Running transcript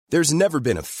There's never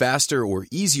been a faster or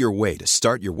easier way to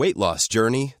start your weight loss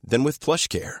journey than with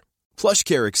PlushCare.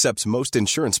 PlushCare accepts most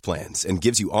insurance plans and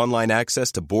gives you online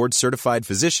access to board-certified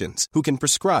physicians who can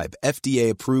prescribe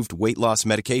FDA-approved weight loss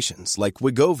medications like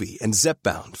Wegovy and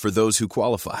Zepbound for those who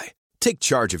qualify. Take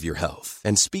charge of your health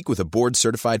and speak with a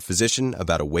board-certified physician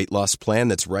about a weight loss plan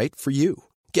that's right for you.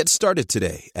 Get started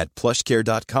today at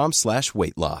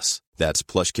plushcare.com/weightloss. That's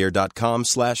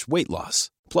plushcare.com/weightloss.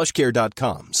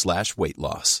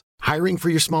 plushcare.com/weightloss. Hiring for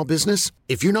your small business?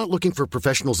 If you're not looking for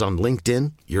professionals on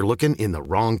LinkedIn, you're looking in the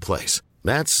wrong place.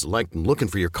 That's like looking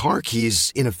for your car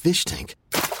keys in a fish tank.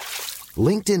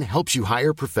 LinkedIn helps you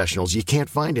hire professionals you can't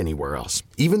find anywhere else,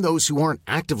 even those who aren't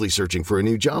actively searching for a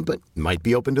new job but might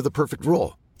be open to the perfect role.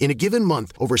 In a given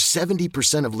month, over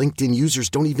 70% of LinkedIn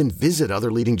users don't even visit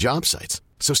other leading job sites.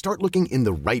 So start looking in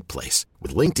the right place.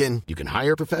 With LinkedIn, you can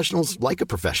hire professionals like a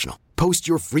professional. Post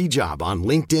your free job on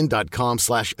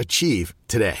linkedin.com/achieve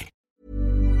today.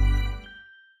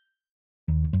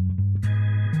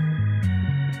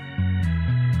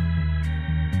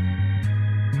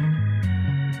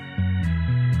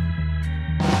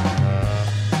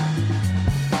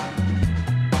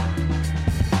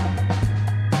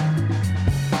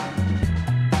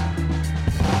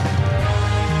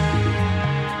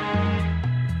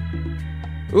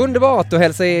 Underbart och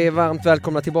hälsa er varmt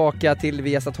välkomna tillbaka till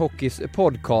Viasat Hockeys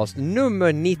podcast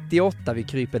nummer 98. Vi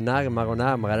kryper närmare och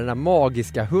närmare den där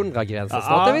magiska 100-gränsen.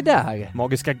 Snart är vi där.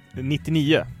 Magiska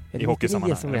 99 i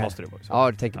hockeysammanhang. Det måste det vara.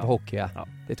 Ja, du tänker på hockey. Ja.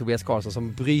 Det är Tobias Karlsson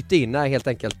som bryter in här helt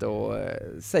enkelt och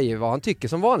säger vad han tycker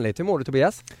som vanligt. Hur mår du,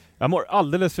 Tobias? Jag mår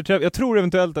alldeles för trevligt. Jag tror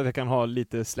eventuellt att jag kan ha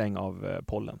lite släng av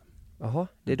pollen. Jaha,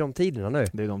 det är de tiderna nu.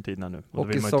 Det är de tiderna nu.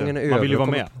 Hockeysäsongen är över. Man vill ju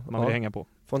vara med. Man vill hänga på.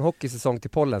 Från hockeysäsong till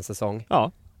pollensäsong.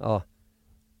 Ja.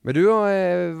 Men du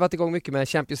har varit igång mycket med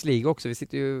Champions League också. Vi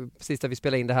sitter ju precis där vi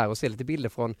spelar in det här och ser lite bilder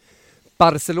från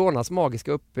Barcelonas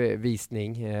magiska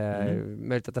uppvisning.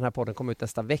 Möjligt att den här podden kommer ut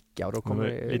nästa vecka. Och då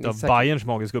kommer lite av Bayerns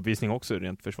magiska uppvisning också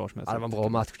rent försvarsmässigt. Ja, det var en bra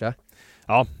match där.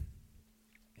 Ja.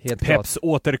 Helt Peps klart.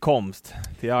 återkomst.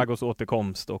 Thiagos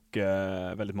återkomst och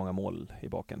väldigt många mål i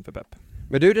baken för Pep.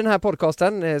 Men du, den här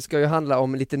podcasten ska ju handla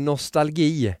om lite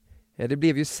nostalgi. Det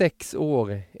blev ju 6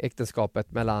 år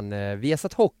äktenskapet mellan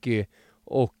Viasat Hockey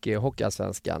och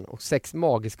Hockeyallsvenskan. Och 6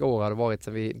 magiska år har det varit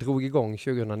sedan vi drog igång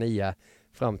 2009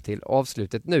 fram till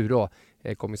avslutet nu då.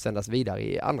 Kommer sändas vidare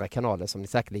i andra kanaler som ni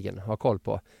säkerligen har koll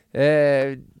på.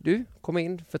 Du kom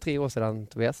in för 3 år sedan,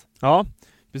 Tobias. Ja,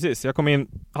 precis. Jag kom in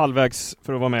halvvägs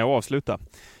för att vara med och avsluta.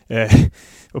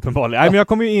 Uppenbarligen. Nej, men jag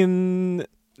kom ju in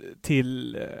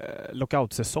till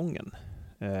lockout-säsongen.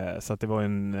 Så att det var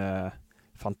en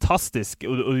fantastisk,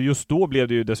 och just då blev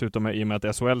det ju dessutom i och med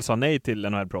att SHL sa nej till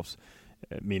NHL-proffs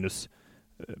minus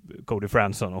Cody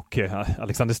Franson och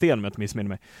Alexander Sten med att missminna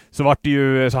mig,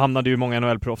 så hamnade ju många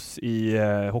NHL-proffs i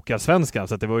Hockeyallsvenskan,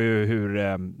 så att det var ju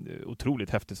hur otroligt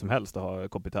häftigt som helst att ha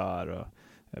Kopitar och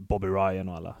Bobby Ryan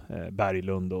och alla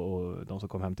Berglund och de som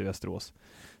kom hem till Västerås.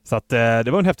 Så att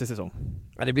det var en häftig säsong.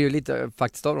 Ja, det blev ju lite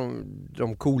faktiskt av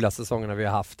de coola säsongerna vi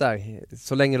har haft där.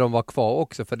 Så länge de var kvar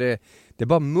också, för det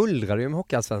bara mullrade ju med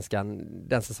Hockeyallsvenskan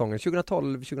den säsongen.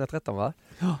 2012-2013 va?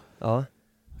 Ja.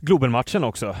 Globenmatchen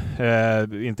också,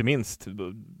 inte minst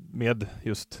med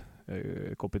just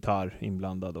Kopitar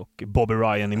inblandad och Bobby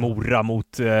Ryan i Mora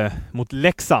mot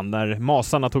Leksand när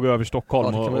Masarna tog över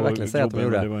Stockholm. Ja, det kan man verkligen säga att de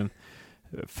gjorde. Det var en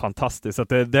fantastiskt. Så att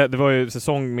det var ju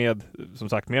säsong med, som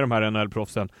sagt, med de här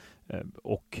NHL-proffsen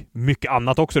och mycket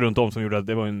annat också runt om som gjorde att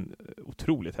det var en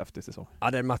otroligt häftig säsong.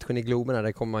 Ja, den matchen i Globen,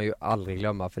 det kommer man ju aldrig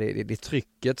glömma, för det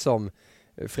trycket som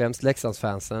främst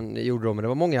Leksandsfansen gjorde då, men det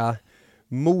var många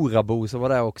Morabo som var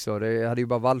där också. Det hade ju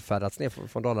bara vallfärdats ner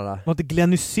från Dalarna. Var det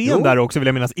Glenn Hysén där också, vill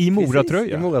jag minnas, i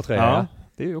Moratröja? I Moratröja, ja.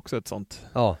 Det är ju också ett sånt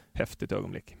häftigt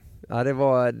ögonblick. Ja, det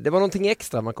var någonting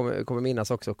extra man kommer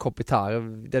minnas också. Kopitar,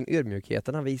 den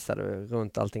ödmjukheten han visade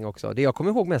runt allting också. Det jag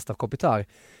kommer ihåg mest av Kopitar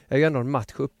är ju ändå en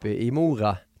match uppe i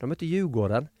Mora. De mötte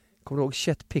Djurgården. Kommer du ihåg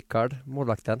Chet Pickard,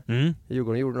 målvakten?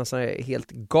 Djurgården gjorde några sådana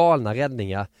helt galna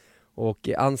räddningar. Och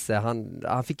Anse,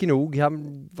 han fick nog.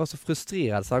 Han var så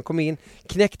frustrerad så han kom in,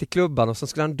 knäckte klubban och så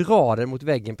skulle han dra den mot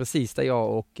väggen precis där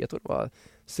jag tror det var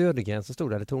Södergren som stod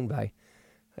där, eller Tornberg.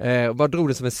 Och bara drog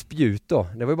det som en spjut då.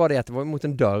 Det var ju bara det att det var mot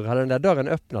en dörr. Hade den där dörren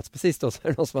öppnats precis då, så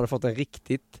är det någon som hade fått en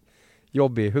riktigt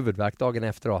jobbig huvudvärk dagen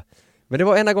efter då. Men det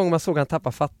var enda gången man såg han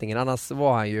tappa fattningen. Annars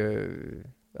var han ju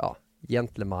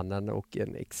gentlemannen och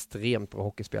en extremt bra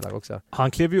hockeyspelare också.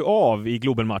 Han klev ju av i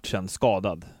Globen-matchen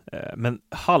skadad, men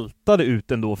haltade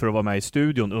ut ändå för att vara med i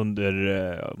studion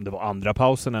under, om det var andra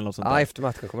pausen eller något sånt där. Efter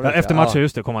matchen kom han ut. Efter matchen,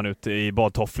 just det, kom han ut i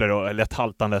badtofflor och lätt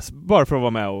haltandes, bara för att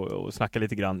vara med och snacka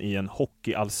lite grann i en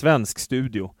hockeyallsvensk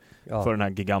studio. för den här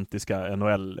gigantiska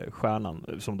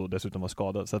NHL-stjärnan som då dessutom var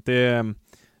skadad. Så att det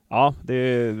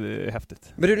är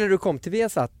häftigt. Men du, när du kom till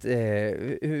Viasat,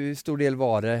 hur stor del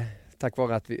var det tack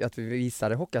vare att vi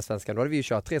visade Hockeyallsvenskan? Då hade vi ju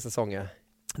kört 3 säsonger.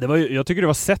 Jag tycker det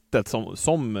var sättet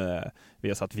som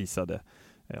Viasat visade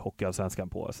Hockeyallsvenskan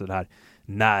på. Alltså den här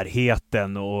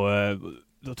närheten, och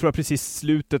då tror jag precis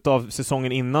slutet av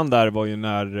säsongen innan där var ju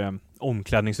när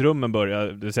omklädningsrummen började,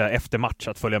 det vill säga efter match,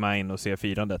 att följa med in och se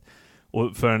firandet.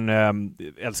 Och för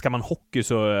älskar man hockey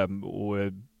och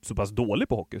är så pass dålig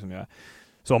på hockey som jag är,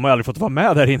 så har man aldrig fått vara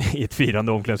med där inne i ett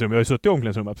firande omklädningsrum. Jag har ju suttit i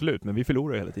omklädningsrum, absolut, men vi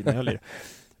förlorar hela tiden.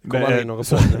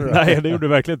 Nej, det gjorde det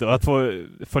verkligen inte. Att få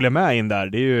följa med in där,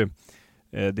 det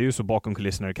är ju så bakom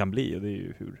kulisserna det kan bli, och det är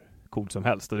ju hur coolt som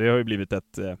helst. Och det har ju blivit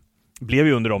blev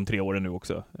ju under de 3 åren nu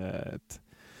också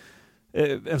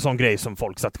en sån grej som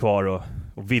folk satt kvar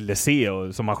och ville se,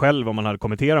 och som man själv, om man hade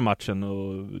kommenterat matchen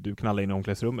och du knallade in i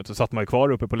omklädningsrummet, så satt man ju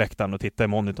kvar uppe på läktaren och tittade i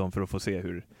monitorn för att få se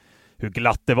hur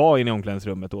glatt det var inne i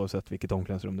omklädningsrummet, oavsett vilket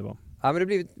omklädningsrum det var. Ja, men det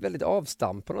blev väldigt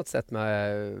avstamp på något sätt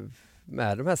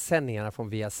med de här sändningarna från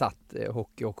Viasat,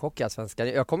 hockey och Hockeyallsvenskan.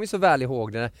 Jag kommer ju så väl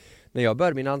ihåg det när jag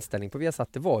började min anställning på Viasat.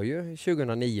 Det var ju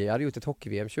 2009. Jag hade gjort ett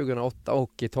hockey-VM 2008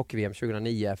 och ett hockey-VM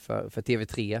 2009 för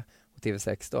TV3 och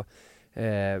TV6 då.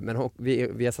 Men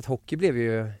Viasat Hockey blev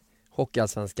ju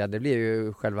Hockeyallsvenskan. Det blev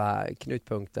ju själva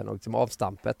knutpunkten och liksom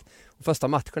avstampet. Och första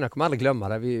matchen, jag kommer aldrig glömma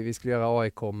det. Vi skulle göra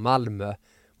AIK Malmö.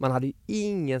 Man hade ju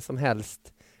ingen som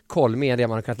helst koll med det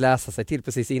man har kunnat läsa sig till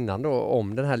precis innan då,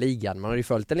 om den här ligan. Man hade ju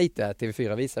följt den lite,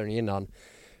 TV4 visade den innan.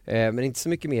 Men inte så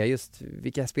mycket mer, just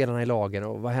vilka spelarna i lagen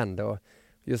och vad händer. Och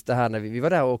just det här när vi var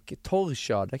där och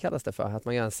torrkörde, kallas det för, att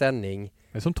man gör en sändning.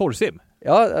 Det är som torrsim.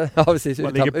 Ja, precis.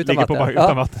 Man ligger utan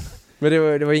vatten. Men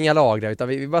det var inga lag där, utan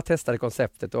vi bara testade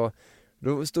konceptet, och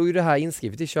då stod ju det här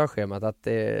inskrivet i körschemat att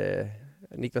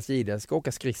Niklas Jihde ska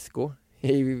åka skridsko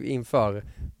inför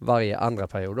varje andra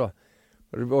period då.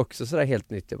 Och det var också sådär helt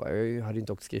nytt. Jag hade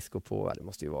inte åkt skridskor på, det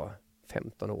måste ju vara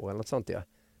 15 år eller något sånt. Ja.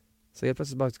 Så helt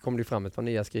plötsligt bara kom det fram ett par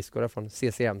nya skridskor där från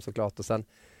CCM såklart. Och sen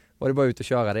var det bara ut och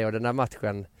köra det. Och den där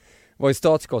matchen var ju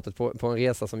startskottet på en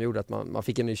resa som gjorde att man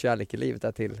fick en ny kärlek i livet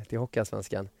där till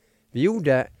Hockeyallsvenskan. Vi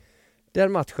gjorde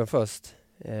den matchen först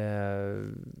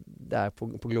där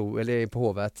på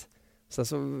Hovet. Sen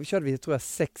så körde vi, tror jag,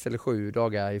 6 eller 7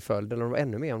 dagar i följd. Eller det var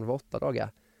ännu mer, om det var 8 dagar.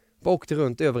 Bara åkte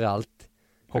runt överallt.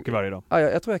 Hockey varje dag. Ja,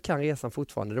 jag tror jag kan resan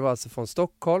fortfarande. Det var alltså från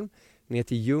Stockholm ner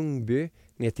till Ljungby,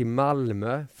 ner till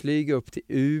Malmö, flyga upp till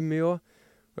Umeå.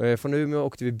 Från Umeå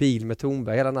åkte vi bil med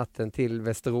Tornberg hela natten till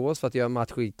Västerås för att göra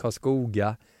match i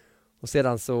Karlskoga. Och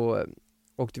sedan så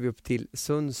åkte vi upp till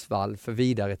Sundsvall för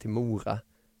vidare till Mora.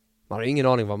 Man har ingen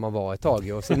aning var man var ett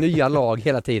tag. Och så nya lag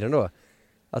hela tiden då.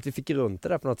 Att vi fick runt det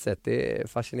där på något sätt, det är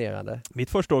fascinerande. Mitt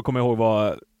första år kommer jag ihåg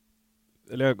var,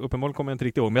 eller uppenbarligen kommer jag inte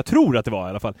riktigt ihåg, men jag tror att det var i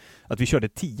alla fall att vi körde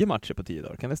 10 matcher på 10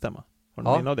 dagar. Kan det stämma? Har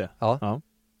du minne av det? Ja.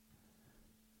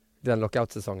 Den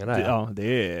lockout-säsongen här. Ja,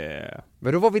 det är...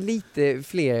 Men då var vi lite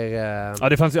fler... Ja,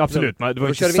 det fanns ju absolut. Det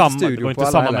var inte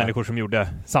samma människor som gjorde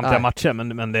samtliga matcher,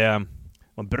 men det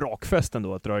var en brakfest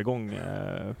ändå att dra igång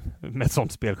med ett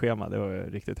sånt spelschema. Det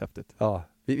var riktigt häftigt. Ja.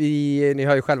 Ni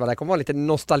hör ju själva, det kommer vara lite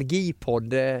nostalgipodd,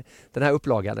 den här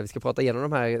upplagan där vi ska prata igenom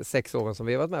de här 6 åren som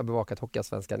vi har varit med och bevakat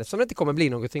Hockeyallsvenskan, eftersom det inte kommer bli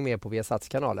någonting mer på Viasats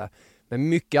kanaler. Men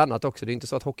mycket annat också. Det är inte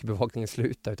så att hockeybevakningen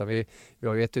slutar, utan vi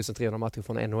har ju 1300 matcher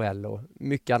från NHL och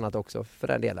mycket annat också för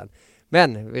den delen.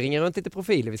 Men vi ringer runt lite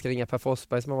profiler. Vi ska ringa Per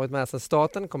Forsberg som har varit med sedan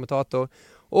starten, kommentator,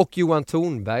 och Johan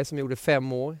Thornberg som gjorde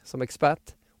 5 år som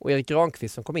expert, och Erik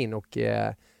Granqvist som kom in och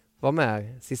var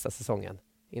med sista säsongen.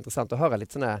 Intressant att höra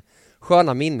lite sådana här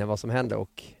sköna minnen vad som hände.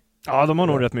 Och ja, de har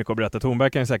nog rätt mycket att berätta.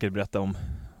 Thornberg kan ju säkert berätta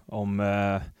om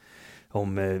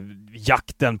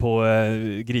jakten på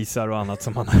grisar och annat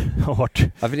som han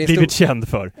har blivit känd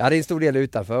för. Ja, det är en stor del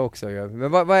utanför också. Ja.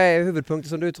 Men vad är huvudpunkten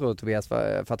som du tror, Tobias,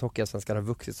 för att Hockeyallsvenskan har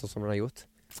vuxit så som den har gjort?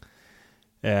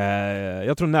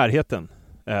 Jag tror närheten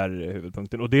är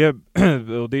huvudpunkten. Och det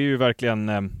är ju verkligen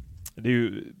det är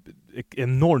ju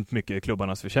enormt mycket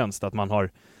klubbarnas förtjänst att man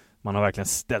har verkligen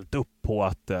ställt upp på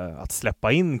att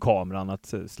släppa in kameran,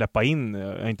 att släppa in,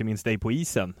 inte minst dig på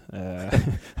isen,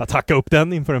 att hacka upp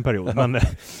den inför en period.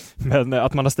 Men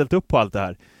att man har ställt upp på allt det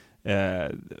här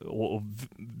och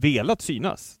velat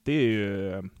synas, det är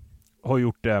ju, har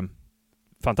gjort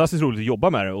fantastiskt roligt att jobba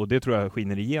med det, och det tror jag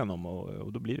skiner igenom,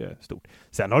 och då blir det stort.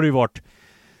 Sen har det ju varit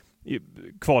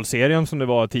kvalserien som det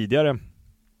var tidigare.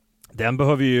 Den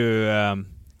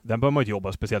behöver man inte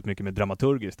jobba speciellt mycket med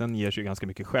dramaturgiskt. Den ger sig ganska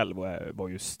mycket själv och var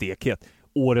ju stekhet.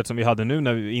 Året som vi hade nu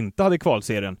när vi inte hade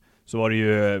kvalserien, så var det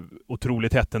ju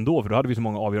otroligt hett ändå, för då hade vi så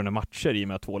många avgörande matcher i och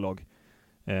med att 2 lag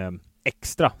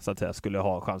extra så att säga skulle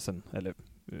ha chansen, eller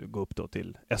gå upp då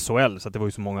till SHL, så att det var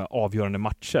ju så många avgörande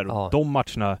matcher. Ja. Och de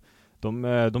matcherna,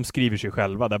 de skriver sig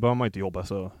själva. Där behöver man ju inte jobba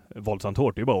så våldsamt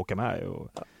hårt. Det är ju bara att åka med.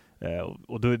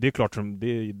 Och det är klart som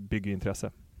det bygger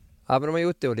intresse. Ja, men de har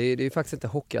gjort det, och det är ju faktiskt inte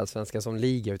hockeyallsvenskan som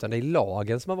liga, utan det är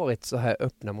lagen som har varit så här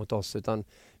öppna mot oss. Utan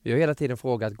vi har hela tiden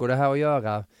frågat, går det här att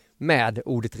göra med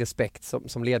ordet respekt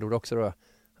som ledord också då?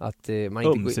 Att man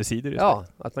inte ömsesidig respekt. Ja,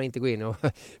 att man inte går in och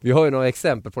vi har ju några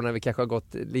exempel på när vi kanske har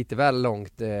gått lite väl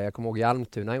långt. Jag kommer ihåg i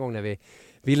Almtuna en gång när vi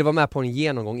ville vara med på en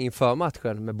genomgång inför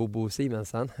matchen med Bobo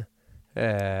Simensen.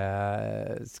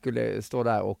 Skulle stå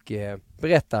där och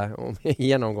berätta om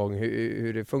genomgång,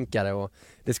 hur det funkade, och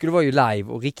det skulle vara ju live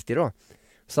och riktigt då.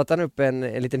 Så satte han upp en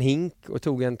liten hink och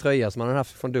tog en tröja som han hade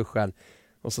haft från duschen,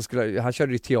 och så han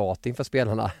körde ju teater inför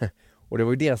spelarna. Och det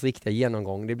var ju deras riktiga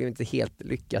genomgång. Det blev inte helt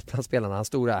lyckat bland spelarna. Han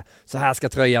stod där, så här ska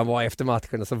tröjan vara efter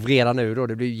matchen, och så vred han ur då.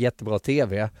 Det blev ju jättebra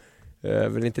tv.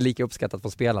 Men inte lika uppskattat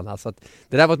från spelarna. Så att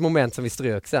det där var ett moment som vi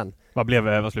strök sen.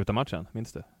 Vad slutade matchen?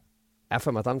 Minns du? Jag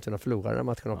får mig att Almtuna förlorade den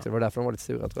matchen också. Det var därför de var lite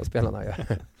sura, tror jag, spelarna. Ja.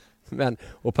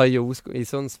 Och Per Jo i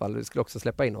Sundsvall skulle också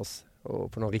släppa in oss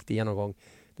och på någon riktig genomgång.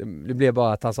 Det blev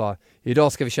bara att han sa,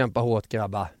 idag ska vi kämpa hårt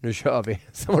grabbar, nu kör vi.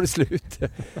 Så var det slut.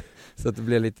 Så att det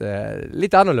blev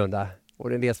lite annorlunda. Och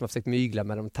det är det som har försökt mygla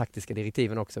med de taktiska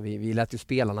direktiven också. Vi lät ju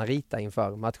spelarna rita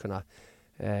inför matcherna.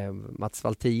 Mats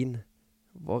Valtin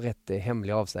var rätt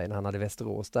hemlig av sig när han hade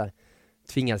Västerås där.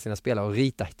 Tvingade sina spelare att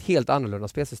rita ett helt annorlunda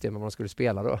spelsystem än vad de skulle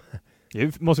spela då.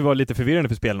 Det måste vara lite förvirrande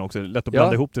för spelarna också. Lätt att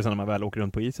blanda ihop det sen när man väl åker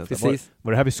runt på isen.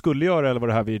 Var det här vi skulle göra, eller var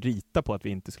det här vi ritade på att vi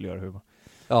inte skulle göra?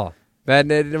 Ja, men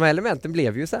de här elementen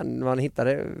blev ju sen, när man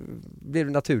hittade, blev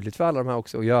det naturligt för alla de här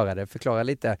också att göra det. Förklara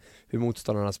lite hur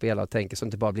motståndarna spelar och tänker, så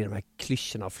inte bara blir de här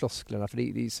klyschorna och flosklerna, för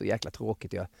det är så jäkla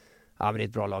tråkigt. Ja, men det är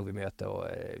ett bra lag vi möter och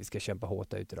vi ska kämpa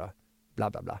hårt ute då. Bla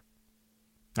bla bla.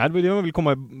 Nej, det jag vill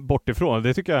komma bort ifrån.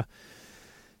 Det tycker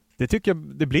jag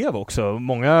det blev också.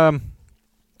 Många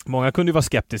kunde ju vara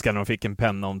skeptiska när de fick en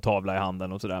penna och en tavla i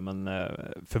handen och sådär, men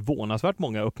förvånansvärt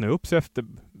många öppnade upp sig efter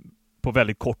på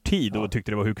väldigt kort tid och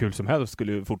tyckte det var hur kul som helst.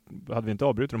 Hade vi inte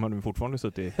avbrutit dem hade vi fortfarande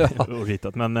suttit och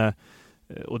ritat. Men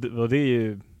och det är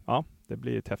ju, ja, det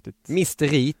blir ett häftigt. Mr.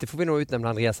 Rit, det får vi nog utnämna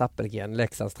Andreas Appelgren,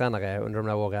 Leksands tränare under de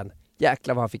där åren.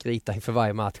 Jäklar vad han fick rita inför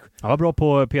varje match. Han var bra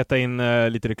på att peta in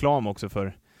lite reklam också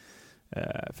för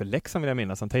Leksand, vill jag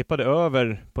minnas. Han tejpade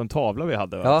över på en tavla vi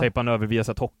hade. Ja. Tejpade över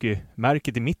Viasat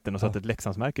Hockey-märket i mitten och satte ett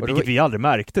Leksandsmärke. Vilket vi aldrig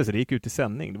märkte, så det gick ut i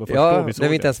sändning. Det var först då vi såg det.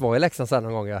 Vi inte ens var i Leksand sen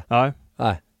någon gång. Ja.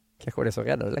 Nej. Kanske var det som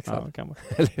räddade Leksand. Ja, kan man.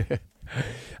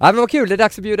 Ja, men vad kul, det är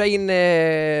dags att bjuda in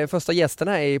första gästen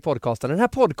här i podcasten. Den här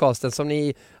podcasten som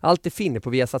ni alltid finner på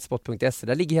viasatsport.se,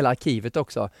 där ligger hela arkivet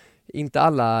också. Inte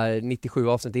alla 97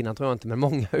 avsnitt innan tror jag inte, men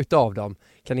många utav dem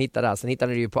kan ni hitta där. Sen hittar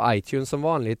ni det ju på iTunes som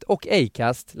vanligt och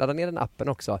Acast. Ladda ner den appen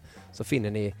också, så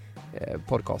finner ni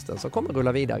podcasten som kommer att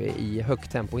rulla vidare i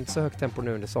högt tempo. Inte så högt tempo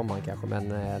nu under sommaren kanske, men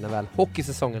när väl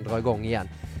hockeysäsongen drar igång igen.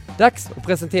 Dags att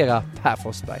presentera Per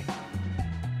Forsberg.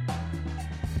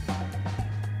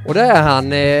 Och det är han,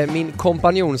 min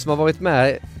kompanjon som har varit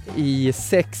med i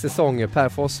 6 säsonger, Per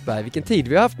Forsberg. Vilken tid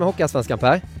vi har haft med Hockeyallsvenskan,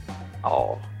 Per?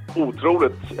 Ja,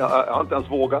 otroligt. Jag har inte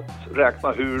ens vågat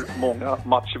räkna hur många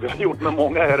matcher vi har gjort, men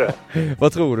många är det.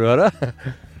 Vad tror du, eller?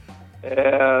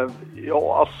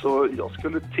 Ja, alltså jag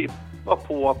skulle tippa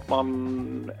på att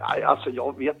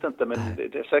jag vet inte, men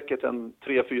det är säkert en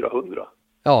 300-400.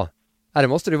 Ja, det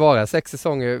måste det vara. 6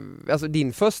 säsonger. Alltså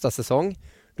din första säsong,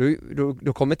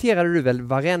 då kommenterade du väl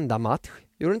varenda match?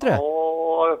 Gjorde du inte det?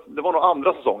 Ja, det var nog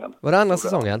andra säsongen. Var det andra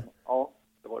säsongen? Ja,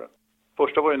 det var det.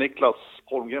 Första var ju Niklas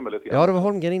Holmgren väldigt grann. Ja, det var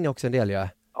Holmgren inne också en del, ja.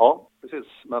 Ja, precis.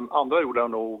 Men andra gjorde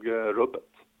jag nog rubbet.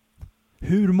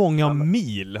 Hur många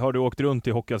mil har du åkt runt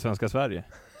i Hockeyallsvenska Sverige?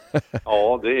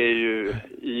 Ja, det är ju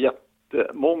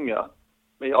jättemånga.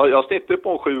 Men jag snittar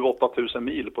på 7-8 tusen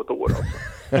mil på ett år. Alltså.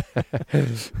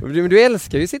 Men du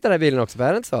älskar ju att sitta där i bilen också,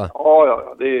 är det inte så?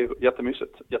 Ja, det är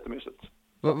jättemysigt.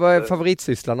 Vad är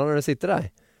favoritsysslarna när du sitter där?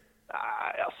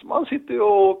 Alltså man sitter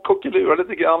och kuckelurar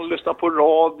lite grann, lyssnar på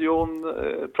radion,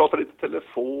 pratar lite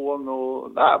telefon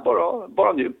och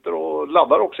bara njuter och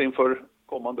laddar också inför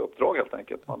kommande uppdrag helt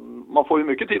enkelt. Man får ju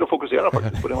mycket tid att fokusera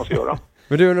faktiskt på det man ska göra.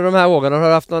 Men du, under de här åren, har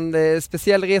du haft någon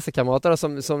speciell resekamrat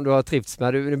som du har trivts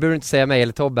med? Nu behöver du inte säga mig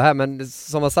eller Tobbe här, men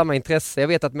som har samma intresse. Jag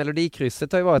vet att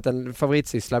Melodikrysset har ju varit en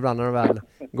favoritsyssla ibland när de väl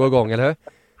går igång, eller hur?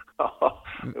 Ja,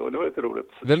 det var lite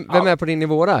roligt. Vem är på din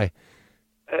nivå där?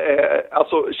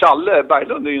 Alltså Challe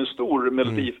Berglund är ju en stor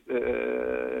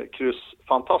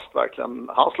melodikryss-fantast verkligen.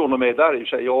 Han slår nog mig där i och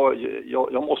för sig.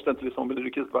 Jag måste inte liksom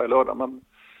Melodikrysset varje lördag, men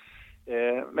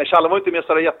Men Challe var inte med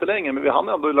så jättelänge, men vi hann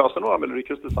ändå lösa några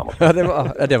Melodikryss tillsammans. Ja,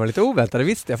 det var lite oväntat, det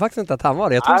visste jag faktiskt inte att han var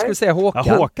det. Jag trodde du skulle säga Håkan.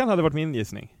 Ja, Håkan hade varit min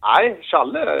gissning. Nej,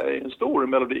 Challe är en stor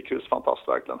Melodikryss-fantast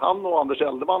verkligen. Han och Anders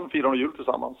Eldeman firar någon jul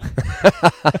tillsammans.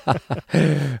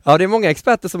 Ja, det är många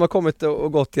experter som har kommit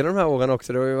och gått genom de här åren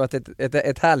också. Det har ju varit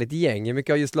ett härligt gäng. Hur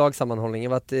mycket har just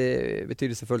lagsammanhållningen varit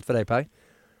betydelsefullt för dig, Per?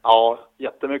 Ja,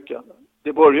 jättemycket.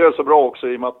 Det började så bra också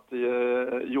i och med att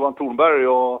Johan Thornberg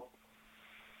och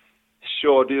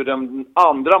körde ju den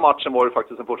andra matchen var det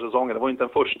faktiskt den första säsongen. Det var inte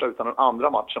den första utan den andra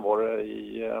matchen var det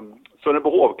i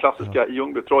Sönnebyhov, klassiska i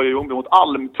Ljungby, Troja Ljungby mot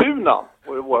Almtuna. Det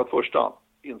var ju vårt första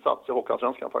insats i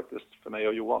Hockeyallsvenskan faktiskt för mig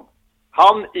och Johan.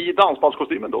 Han i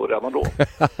dansbandskostymen då, redan då.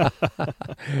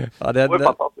 Ja, det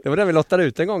var den vi lottade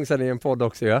ut en gång sedan i en podd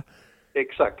också, ja.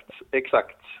 Exakt.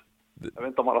 Jag vet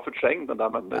inte om han har förträngt den där,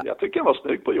 men jag tycker den var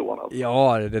snygg på Johan. Alltså.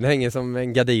 Ja, den hänger som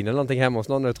en gardin eller någonting hemma hos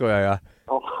någon nu, tror jag. Ja,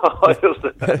 ja just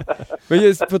det. Men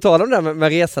just på tal om det här med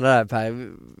resan där, Per.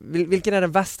 Vilken är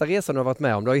den värsta resan du har varit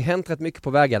med om? Det har ju hänt rätt mycket på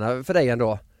vägarna för dig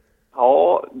ändå.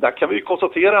 Ja, där kan vi ju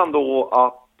konstatera ändå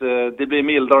att det blir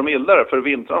mildare och mildare, för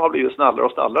vintern har blivit snällare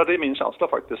och snällare. Det är min känsla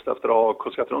faktiskt efter att ha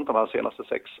kuskat runt de här senaste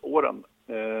 6 åren.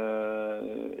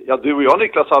 Ja, du och jag,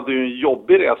 Niklas, hade ju en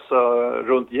jobbig resa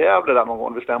runt Gävle där någon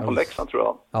gång. Vi stämde på Leksand, tror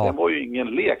jag. Ja. Det var ju ingen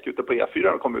lek ute på E4 när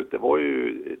de kom ut. Det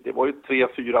var ju 3,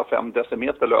 4, 5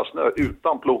 decimeter lösnö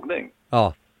utan plogning.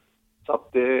 Ja. Så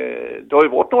att det har ju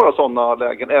varit några sådana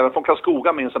lägen. Även från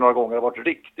Karlskoga minns jag några gånger. Det har varit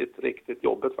riktigt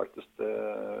jobbigt faktiskt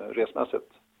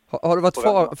resmässigt. Har du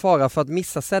varit fara för att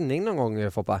missa sändning någon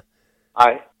gång, Foppa?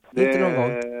 Nej. Inte någon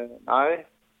gång? Nej,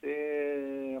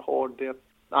 det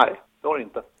har det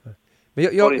inte. Men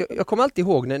jag kommer alltid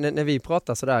ihåg när vi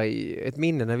pratade sådär i ett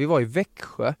minne när vi var i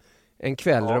Växjö en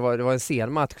kväll. Ja. Det var en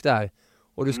sen match där.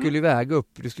 Och du skulle iväg upp,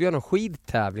 du skulle göra någon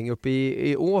skidtävling uppe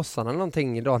i Åsarna eller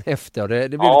någonting dagen efter. Och det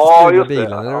blev lite strul med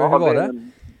bilen. Hur var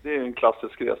det? Det är en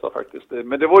klassisk resa faktiskt.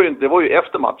 Men det var ju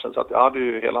efter matchen, så att jag hade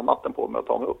ju hela natten på mig att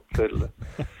ta mig upp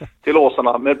till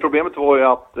Åsarna. Men problemet var ju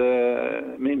att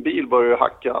min bil började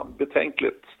hacka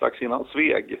betänkligt strax innan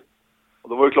Sveg. Och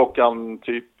då var ju klockan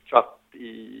typ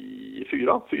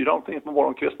 4 någonting på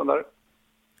morgonkvisten där.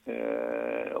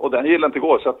 Och den gillade inte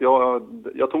gå, så att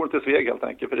jag tog inte till Sveg helt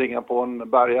enkelt, för ringa på en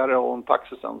bärgare och en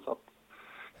taxi sen. Så att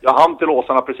jag hann till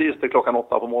Åsarna precis till klockan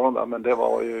 8 på morgonen där, men det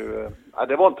var ju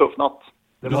det var en tuff natt.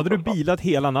 Då hade du bilat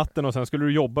hela natten och sen skulle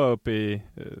du jobba upp i...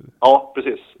 Ja,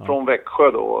 precis. Från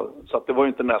Växjö då. Så att det var ju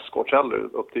inte nästgårds heller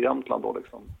upp till Jämtland då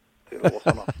liksom. Till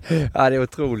Åsarna. Ja, det är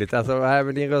otroligt. Alltså,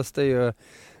 men din röst är ju...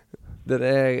 Den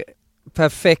är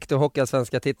perfekt, och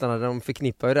Hockeyallsvenska tittarna, de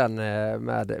förknippar ju den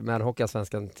med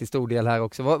Hockeyallsvenskan till stor del här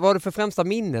också. Vad var det för främsta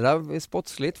minne där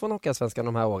sportsligt från Hockeyallsvenskan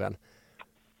de här åren?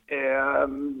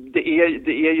 Det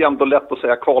är ju ändå lätt att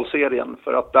säga kvalserien,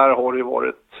 för att där har det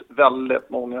varit väldigt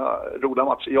många roliga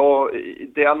matcher.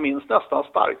 Det jag minns nästan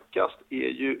starkast är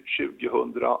ju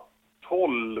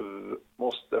 2012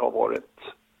 måste ha varit.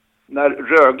 När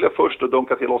Rögle först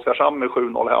dunkar till Oskarshamn med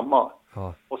 7-0 hemma.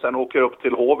 Ja. Och sen åker upp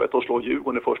till Hovet och slår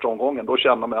Djurgården i första omgången. Då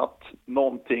känner man att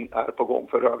någonting är på gång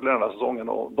för Rögle den här säsongen.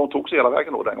 Och de tog sig hela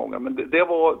vägen då den gången. Men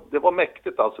det var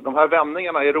mäktigt alltså. De här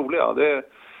vändningarna är roliga. Det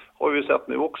har vi sett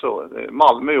nu också.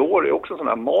 Malmö i år är också en sån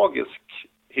här magisk,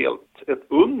 helt ett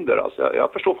under. Alltså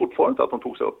jag förstår fortfarande inte att de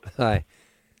tog sig upp. Nej.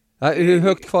 Ja, hur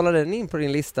högt kvalade den in på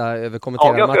din lista över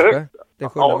kommenterade matcher? Högt.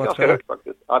 Ganska högt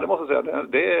faktiskt. Ja, det måste jag säga.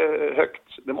 Det är högt,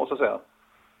 det måste jag säga.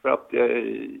 För att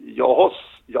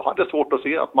jag hade svårt att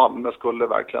se att Malmö skulle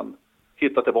verkligen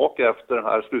hitta tillbaka efter den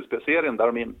här slutspelserien där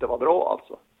de inte var bra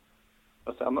alltså.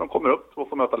 Men sen när de kommer upp och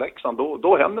får möta Leksand,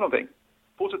 då händer någonting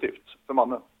positivt för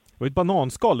Malmö. Och ett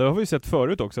bananskal, det har vi sett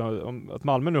förut också, att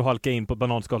Malmö nu halkar in på ett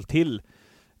bananskal till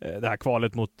det här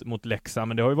kvalet mot Leksand.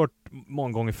 Men det har ju varit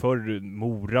många gånger förr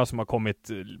Mora som har kommit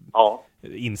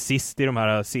in sist i de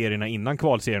här serierna innan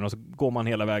kvalserien, och så går man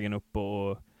hela vägen upp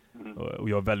och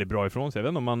gör väldigt bra ifrån sig. Jag vet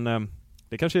inte om man,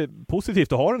 det kanske är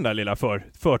positivt att ha den där lilla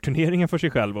förturneringen för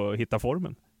sig själv och hitta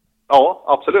formen. Ja,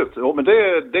 absolut. Jo, men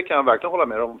det kan jag verkligen hålla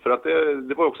med om. För att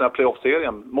det var ju också den här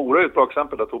playoff-serien. Mora är ett bra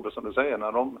exempel där, Tobbe, som du säger,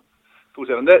 när de tog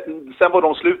serien. Sen var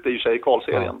de slut i sig i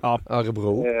kvalserien. Ja,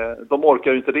 Örebro. De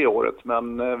orkar ju inte det året,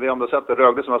 men vi har ändå sett det.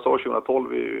 Rögle, som jag sa,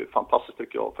 2012 är ju fantastiskt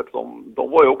tycker jag. För att de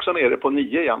var ju också nere på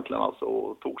 9 egentligen alltså,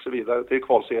 och tog sig vidare till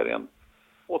kvalserien.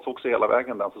 Och tog sig hela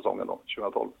vägen den säsongen då,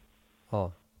 2012.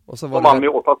 Ja. Och så var Malmö i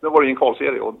år, fast nu var det en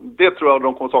kvalserie. Och det tror jag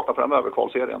de kommer sakna framöver,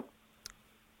 kvalserien.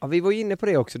 Ja, vi var inne på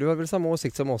det också. Du har väl samma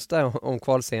åsikt som oss där om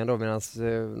kvalserien då, medan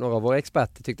några av våra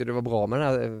experter tyckte det var bra med den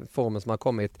här formen som har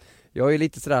kommit. Jag är ju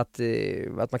lite sådär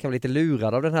att man kan bli lite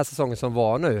lurad av den här säsongen som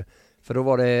var nu. För då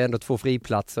var det ändå 2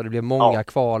 friplatser och det blev många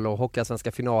kval och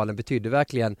Hockeyallsvenska finalen betydde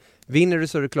verkligen, vinner du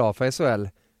så är du klar för SHL,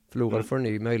 förlorar för en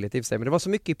ny möjlighet i och för sig. Men det var så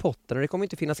mycket i potten och det kommer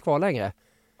inte finnas kvar längre.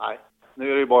 Nej,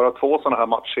 nu är det ju bara 2 sådana här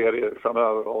matchserier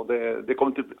framöver och det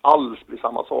kommer inte alls bli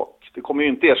samma sak. Det kommer ju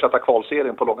inte ersätta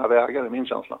kvalserien på långa vägar i min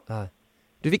känsla. Nej.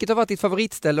 Du, vilket har varit ditt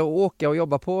favoritställe att åka och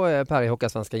jobba på, Per, i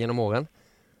Hockeyallsvenskan genom åren?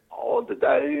 Ja, det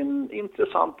där är ju en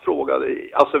intressant fråga.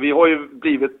 Alltså vi har ju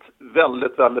blivit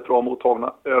väldigt, väldigt bra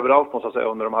mottagna överallt måste jag säga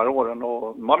under de här åren.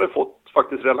 Och man har fått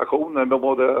faktiskt relationer med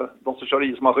både de som kör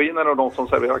ismaskiner och de som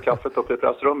serverar kaffet uppe i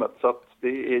pressrummet. Så att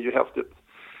det är ju häftigt.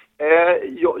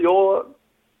 Jag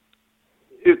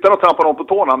utan att trampa någon på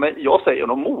tårna, men jag säger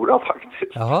nog Mora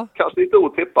faktiskt. Jaha. Kanske lite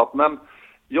otippat, men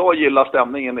jag gillar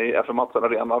stämningen i FM Mattsson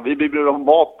Arena. Vi blir av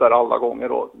mat där alla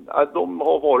gånger och de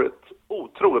har varit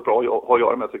otroligt bra att ha att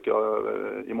göra med tycker jag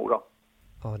i Mora.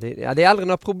 Ja, det är aldrig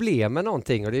några problem med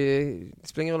någonting och det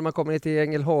spelar ingen roll om man kommer ner till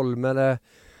Ängelholm eller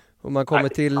om man kommer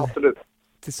till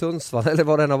Sundsvall eller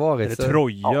vad den har varit. Eller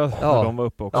Troja, de var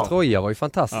uppe också. Ja, Troja var ju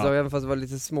fantastiskt och även fast det var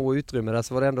lite små utrymmen där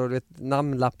så var det ändå,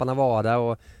 namnlapparna var där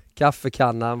och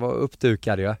kaffekannan var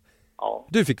uppdukad ju. Ja.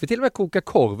 Du fick väl till och med koka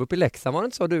korv upp i Leksand, var det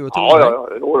inte så du och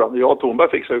Tornberg? Ja, jag och Tornberg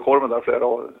fixade ju korven där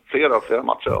flera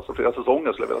matcher, alltså flera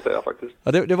säsonger skulle jag vilja säga faktiskt.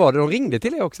 Ja, det var det. De ringde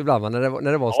till dig också ibland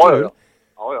när det var strul.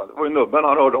 Ja, det var ju nubben,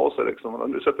 han hörde av sig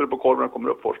liksom. Nu sätter du på korven och kommer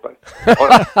upp Forsberg.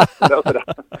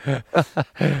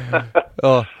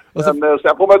 Ja. Och sen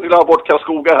får man inte glömma bort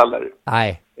Karlskoga heller.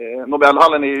 Nej.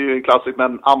 Nobelhallen är ju en klassik,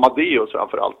 men Amadeus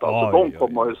framförallt. Alltså, de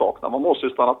kommer man ju sakna. Man måste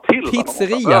ju stanna till.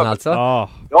 Pizzerian alltså?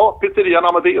 Ja, pizzerian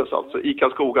Amadeus alltså i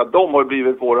Karlskoga. De har ju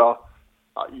blivit våra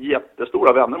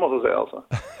jättestora vänner måste jag säga alltså.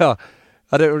 Ja,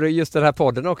 just den här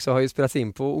podden också har ju spelats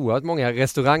in på oerhört många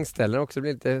restaurangställen också. Det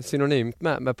blir lite synonymt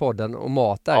med podden och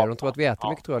mat där. De tror att vi äter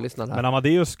mycket, tror jag, lyssnar här. Men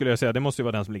Amadeus skulle jag säga, det måste ju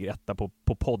vara den som ligger etta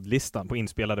på poddlistan, på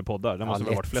inspelade poddar. Den måste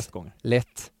ha varit flest gånger.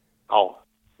 Lätt. Ja,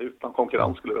 utan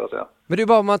konkurrens skulle jag säga. Men du,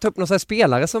 bara om man tar upp några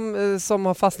spelare som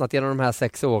har fastnat genom de här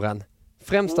 6 åren.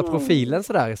 Främsta profilen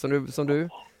sådär som du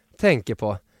tänker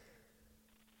på?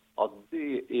 Ja,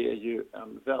 det är ju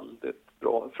en väldigt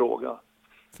bra fråga.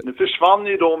 Nu försvann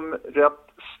ju de rätt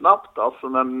snabbt alltså,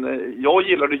 men jag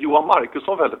gillade Johan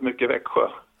Markusson väldigt mycket i Växjö.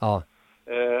 Ja.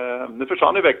 Nu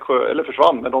försvann i Växjö, eller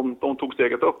försvann, men de tog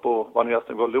steget upp och vann ju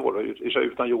SM-guld i år, i sig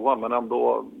utan Johan, men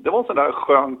ändå, det var en sån där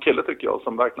skön kille tycker jag,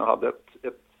 som verkligen hade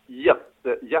ett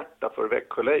jättehjärta för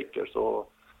Växjö Lakers, så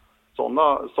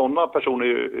sådana personer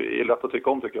är lätt att tycka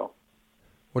om tycker jag.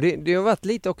 Och det har varit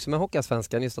lite också med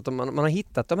Hockeyallsvenskan just att man har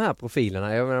hittat de här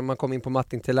profilerna. Jag menar, man kom in på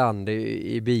Martin Tillander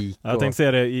i BIK. Jag tänkte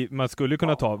säga det, man skulle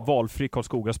kunna ta valfri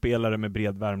Karlskoga-spelare med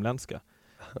bred värmländska.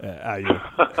 Är ju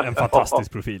en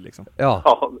fantastisk profil liksom.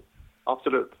 Ja,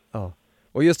 absolut. Ja.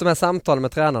 Och just de här samtalen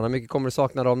med tränarna, mycket kommer du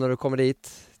sakna dem när du kommer dit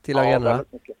till arenorna?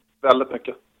 Väldigt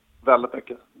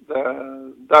mycket.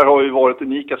 Där har ju varit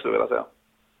unika skulle jag vilja säga.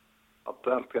 Att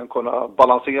äntligen kunna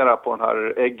balansera på den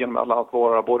här äggen mellan att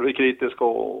vara både kritisk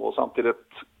och samtidigt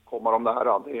komma de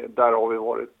nära. Där har vi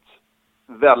varit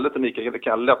väldigt unika. Det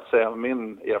kan jag lätt säga med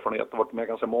min erfarenhet. Jag har varit med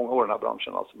ganska många år i den här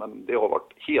branschen. Alltså, men det har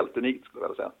varit helt unikt skulle jag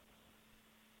vilja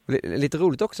säga. Lite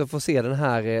roligt också att få se den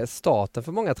här starten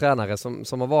för många tränare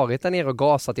som har varit där nere och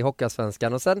gasat i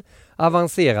Hockeyallsvenskan och sen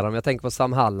avancerar de. Jag tänker på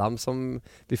Sam Hallam som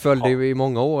vi följde ju i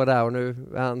många år där och nu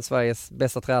är han Sveriges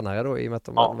bästa tränare då i och med att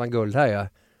de vann guld här. Ja.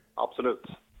 Absolut.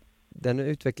 Den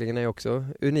utvecklingen är ju också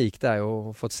unik där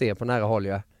och fått se på nära håll.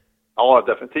 Ja,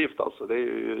 definitivt alltså. Det är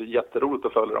ju jätteroligt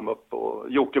att följa dem upp. Och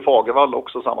Jocke Fagervall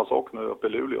också samma sak nu uppe i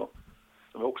Luleå.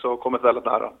 Som också har kommit väldigt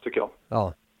nära tycker jag.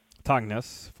 Ja.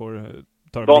 Tagnes får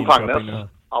ta Dan Tagnes,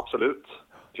 absolut.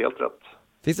 Helt rätt.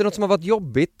 Finns det något som har varit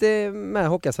jobbigt med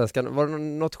Hockeyallsvenskan? Var det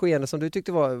något skeende som du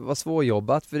tyckte var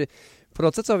svårjobbat? För på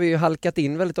något sätt så har vi ju halkat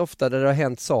in väldigt ofta där det har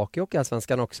hänt saker i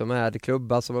Hockeyallsvenskan också med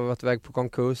klubbar som har varit iväg på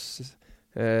konkurs,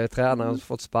 tränare som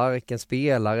fått sparken,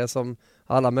 spelare som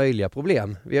har alla möjliga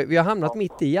problem. Vi har hamnat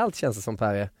mitt i allt känns det som,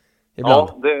 Per,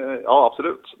 ibland. Ja,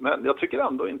 absolut. Men jag tycker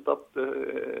ändå inte att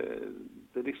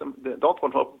det har inte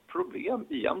varit några problem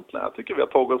egentligen. Jag tycker vi har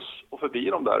tagit oss och förbi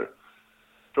de där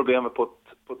problemen på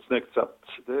ett snyggt sätt.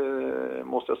 Det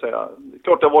måste jag säga.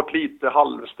 Klart det har varit lite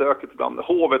halvstökigt ibland.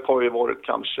 Hovet har ju varit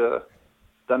kanske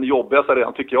den jobbigaste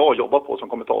redan tycker jag att jobba på som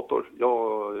kommentator.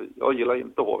 Jag gillar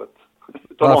inte Hovet.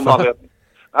 Utan någon anledning.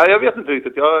 Nej, jag vet inte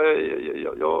riktigt.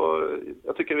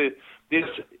 Jag tycker det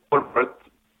har varit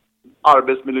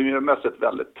arbetsmiljömässigt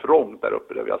väldigt trångt där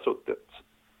uppe där vi har suttit.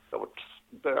 Det har varit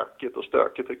bökigt och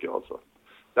stökigt tycker jag alltså.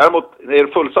 Däremot när det är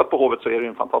fullsatt på Hovet så är det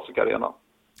en fantastisk arena.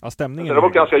 Ja, stämningen. Det har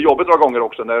varit ganska jobbigt några gånger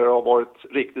också när det har varit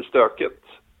riktigt stökigt.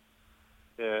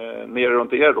 nere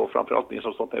runt er då, framförallt ni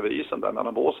som stått nere vid isen där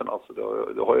mellan båsen. Alltså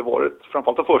det har ju varit,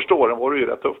 framförallt de första åren var det ju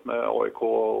rätt tufft med AIK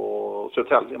och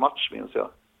Södertälje-match, minns jag.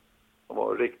 Det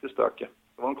var riktigt stökigt.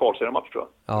 Det var en kvalseriematch, tror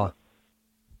jag. Ja.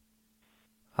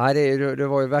 Nej, det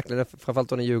var ju verkligen, framförallt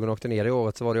då när Djurgården åkte ner i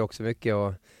året så var det också mycket.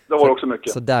 Och det var också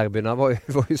mycket. Så derbyna var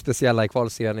ju speciella i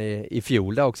kvalserien i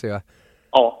fjol där också.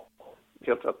 Ja,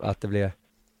 helt rätt. Att det blev.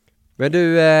 Men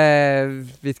du,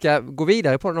 vi ska gå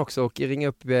vidare på den också och ringa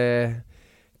upp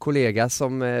kollega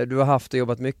som du har haft och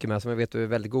jobbat mycket med, som jag vet du är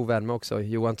väldigt god vän med också,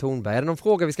 Johan Thornberg. Är det någon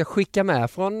fråga vi ska skicka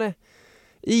med från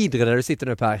Idre där du sitter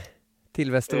nu, Per?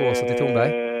 Till Västerås och till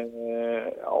Thornberg?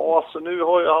 Ja, alltså nu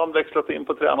har ju han växlat in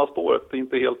på tränarspåret. Det är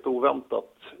inte helt oväntat.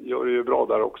 Gör det ju bra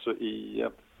där också i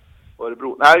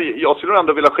Örebro. Nej, jag skulle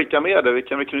ändå vilja skicka med det. Vi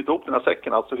kan knyta ihop den här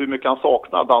säcken. Alltså hur mycket han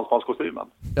saknar dansbandskostymen.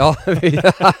 Ja.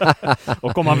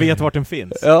 Och om man vet vart den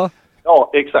finns.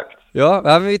 Ja, exakt. Ja,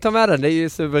 men vi tar med den. Det är ju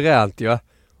suveränt, ja.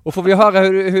 Och får vi höra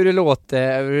hur det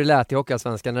låter, hur det lät i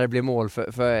Hockeyallsvenskan när det blir mål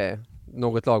för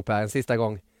något lag, Per, en sista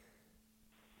gång?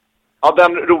 Ja,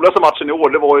 den roligaste matchen i år,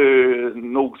 det var ju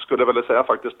nog, skulle jag väl säga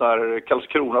faktiskt, när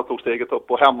Karlskrona tog steget upp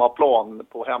på hemmaplan,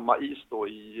 på hemmais då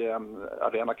i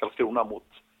Arena Karlskrona mot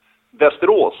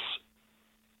Västerås.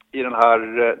 I den här,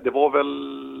 det var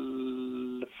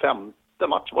väl femte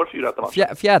matchen, var det 4-1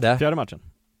 matchen? Fjärde matchen.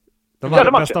 De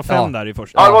hade bästa fem där i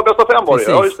första. Ja, det var bästa fem var det.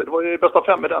 Precis. Ja, just det. Det var ju bästa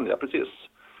fem med den, ja, precis.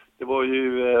 Det var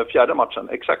ju fjärde matchen,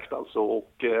 exakt alltså.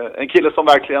 Och en kille som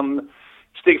verkligen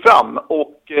steg fram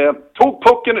och tog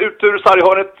pucken ut ur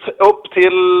sarghörnet upp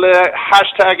till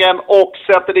hashtaggen och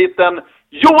sätter dit en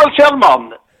Joel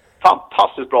Kjellman.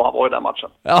 Fantastiskt bra han var i den matchen.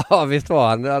 Ja, visst var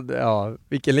han. Ja,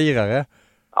 vilken lirare.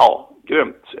 Ja,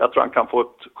 grymt. Jag tror han kan få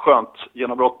ett skönt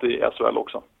genombrott i SHL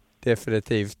också.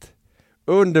 Definitivt.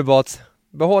 Underbart.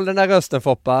 Behåll den där rösten,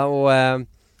 Foppa, och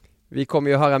vi kommer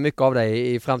ju höra mycket av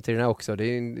dig i framtiden också. Det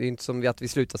är inte som att vi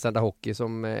slutar sända hockey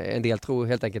som en del tror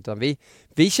helt enkelt, utan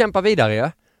vi kämpar vidare,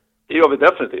 ja? Det gör vi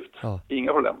definitivt. Ja.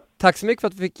 Inga problem. Tack så mycket för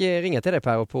att vi fick ringa till dig,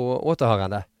 Per, och på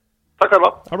återhörande. Tack själva.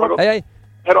 Ha det bra. Hej, hej.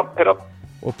 Hej då, hej då.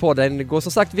 Och podden går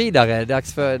som sagt vidare.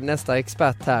 Dags för nästa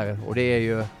expert här, och det är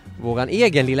ju våran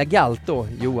egen lilla galt då,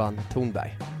 Johan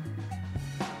Thornberg.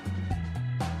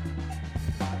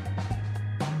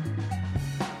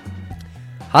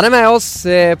 Han är med oss,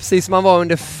 precis som han var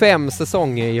under 5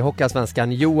 säsonger i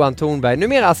Hockeyallsvenskan, Johan Thornberg.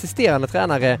 Numera assisterande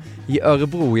tränare i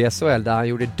Örebro i SHL, där han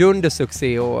gjorde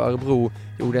dundersuccé och Örebro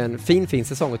gjorde en fin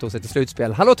säsong och tog sig till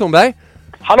slutspel. Hallå Thornberg!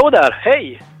 Hallå där,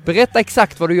 hej! Berätta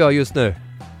exakt vad du gör just nu.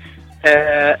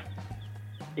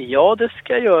 Ja, det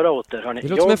ska jag göra åt er, hörni. Det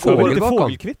låter som en fågel bakom.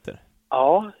 Fågelkvitter.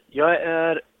 Ja, jag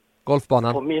är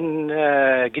Golfbanan. på min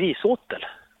grisåtel.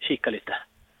 Kika lite.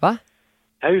 Va?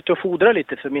 Jag är ute och fodrar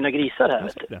lite för mina grisar här,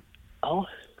 vet du. Ja.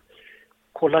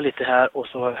 Kolla lite här och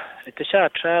så lite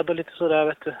kärträd och lite sådär,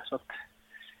 vet du. Så att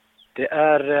det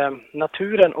är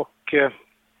naturen och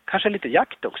kanske lite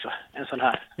jakt också, en sån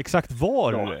här. Exakt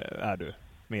var är du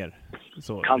mer?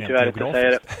 Så kan tyvärr inte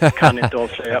säga det. Kan inte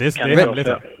avslöja. Det är väldigt.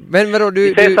 Men vadå,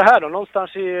 vi säger så här då,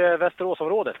 någonstans i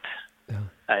Västeråsområdet.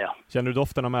 Ja. Ja. Känner du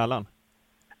doften av Mälaren?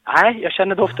 Nej, jag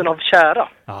känner doften av kära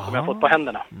som jag fått på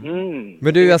händerna.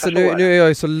 Men du, alltså nu är jag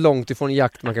ju så långt ifrån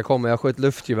jakt man kan komma. Jag sköt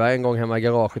luftgevär en gång hemma i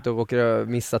garaget och råkade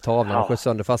missa tavlan och sköt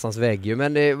sönder farsans vägg ju.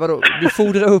 Men vadå, du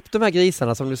fodrar upp de här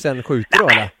grisarna som du sen skjuter då,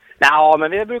 eller? Ja,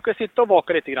 men vi brukar sitta och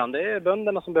vaka lite grann. Det är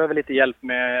bönderna som behöver lite hjälp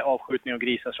med avskjutning av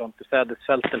grisar och sånt.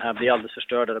 Sädesfälten här blir alldeles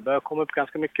förstörda. Det börjar komma upp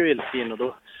ganska mycket vildsvin och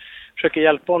då försöker jag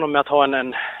hjälpa honom med att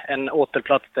ha en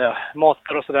återplats där jag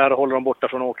matar och sådär och håller dem borta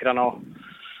från åkrarna. Och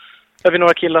har vi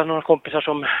några killar, några kompisar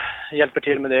som hjälper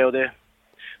till med det, och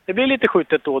det blir lite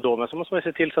skjutet då och då, men så måste man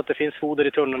se till så att det finns foder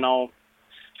i tunnorna och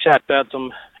kärtbädd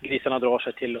som grisarna drar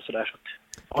sig till och sådär. Så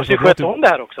att man ska sköta om det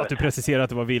här också. Att du preciserar att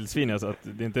det var vildsvin, alltså att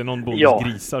det inte är någon bondes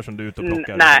grisar som du är ute och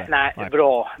plockar. Nej.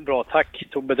 Bra, tack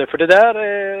Tobbe. För det där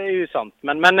är ju sant.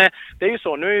 Men det är ju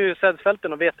så, nu är ju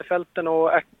sädesfälten och vetefälten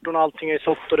och ärtorna och allting är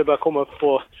sått och det börjar komma upp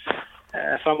på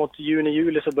framåt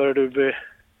juni-juli så börjar det bli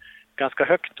ganska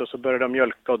högt och så börjar de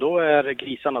mjölka och då är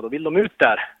grisarna, då vill de ut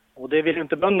där. Och det vill ju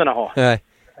inte bönderna ha. Nej.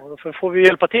 Och då får vi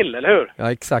hjälpa till, eller hur?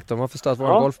 Ja, exakt. De har förstört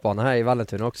vår golfbana här i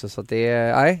Vallentuna också. Så att det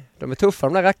är, nej, de är tuffa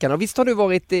de där rackarna. Och visst har du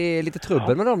varit lite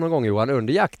trubbel med dem någon gång, Johan,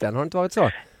 under jakten? Har det inte varit så?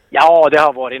 Ja, det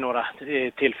har varit några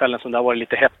tillfällen som det har varit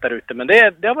lite hett där ute. Men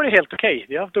det har varit helt okej.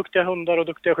 Vi har haft duktiga hundar och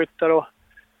duktiga skyttar och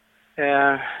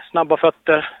snabba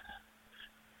fötter.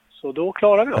 Så då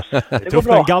klarar vi oss. Det går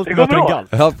bra. Galt möter en galt.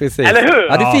 Ja, precis. Eller hur?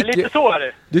 Ja, lite så är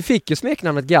det. Du fick ju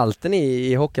smeknamnet Galten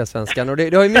i Hockeyallsvenskan och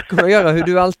det har ju mycket att göra hur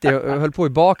du alltid höll på i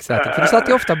baksätet. För du satt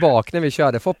ju ofta bak när vi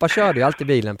körde. Foppa körde ju alltid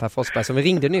bilen, Per Forsberg, som vi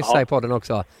ringde nyss här i podden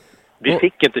också. Vi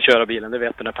fick inte köra bilen, det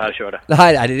vet du när Per körde.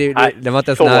 Nej, det var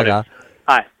inte ens nära.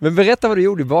 Nej. Men berätta vad du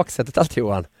gjorde i baksätet allt,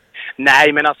 Johan.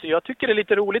 Nej, men alltså jag tycker det är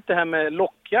lite roligt det här med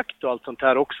lockjakt och allt sånt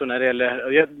här också när det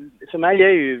gäller... För mig är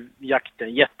ju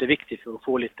jakten jätteviktig för att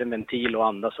få lite ventil och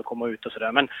andas och komma ut och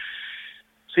sådär. Men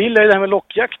så gillar jag det här med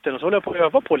lockjakten och så håller jag på att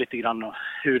öva på lite grann och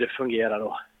hur det fungerar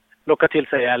och locka till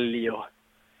sig älg och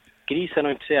grisen är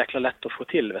inte så jäkla lätt att få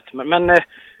till, vet du. Men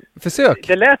försök!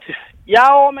 Det lät ju...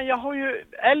 Ja, men jag har ju...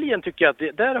 Älgen tycker jag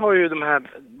att där har ju de här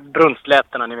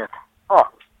brunstlätena, ni vet.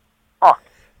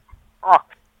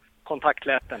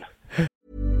 Kontaktläten.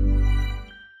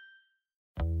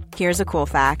 Here's a cool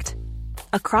fact.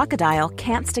 A crocodile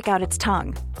can't stick out its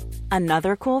tongue.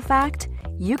 Another cool fact,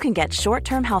 you can get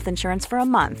short-term health insurance for a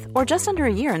month or just under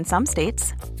a year in some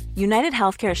states. United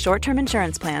Healthcare short-term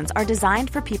insurance plans are designed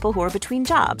for people who are between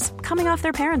jobs, coming off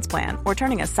their parents' plan, or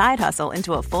turning a side hustle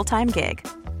into a full-time gig.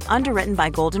 Underwritten by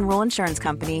Golden Rule Insurance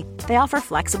Company, they offer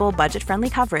flexible, budget-friendly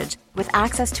coverage with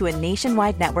access to a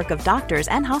nationwide network of doctors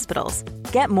and hospitals.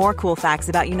 Get more cool facts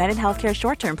about United Healthcare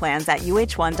short-term plans at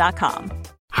uh1.com.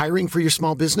 Hiring for your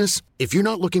small business? If you're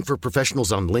not looking for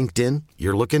professionals on LinkedIn,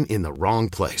 you're looking in the wrong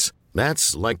place.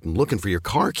 That's like looking for your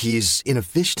car keys in a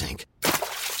fish tank.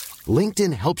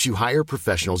 LinkedIn helps you hire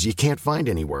professionals you can't find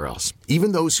anywhere else,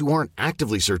 even those who aren't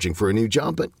actively searching for a new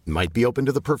job but might be open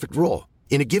to the perfect role.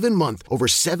 In a given month, over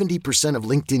 70% of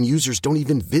LinkedIn users don't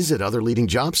even visit other leading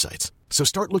job sites. So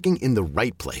start looking in the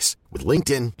right place. With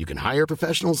LinkedIn, you can hire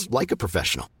professionals like a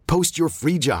professional. Post your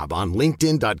free job on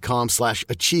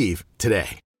linkedin.com/achieve today.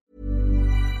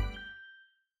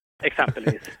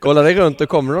 Exempelvis. Kolla dig runt och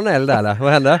kommer någon älg där, eller?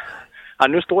 Vad hände? Ja,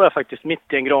 nu står jag faktiskt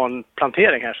mitt i en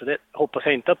granplantering här, så det hoppas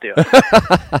jag inte att det gör.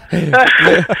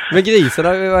 Men grisen,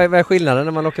 vad är skillnaden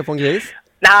när man lockar på en gris?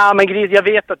 Nej, men gris, jag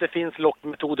vet att det finns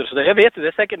lockmetoder. Så jag vet det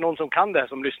är säkert någon som kan det här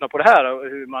som lyssnar på det här och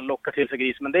hur man lockar till sig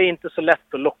gris. Men det är inte så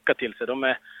lätt att locka till sig.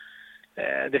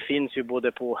 Det finns ju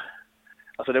både på...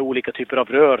 Alltså det är olika typer av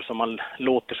rör som man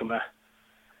låter som är...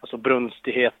 Alltså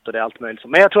brunstighet och det är allt möjligt.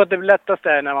 Men jag tror att det lättaste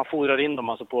är när man fodrar in dem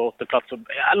alltså på återplats och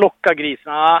lockar gris.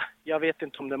 Jag vet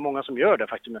inte om det är många som gör det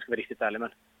faktiskt, om jag ska vara riktigt ärlig. Men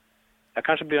jag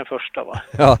kanske blir den första, va?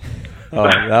 Ja,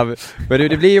 men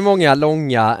det blir ju många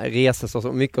långa resor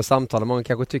och mycket att samtala. Många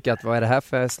kanske tycker att vad är det här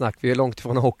för snack? Vi är långt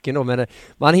ifrån hockeyn då, men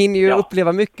man hinner ju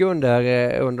uppleva mycket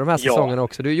under de här säsongerna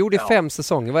också. Du gjorde 5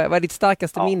 säsonger. Vad är ditt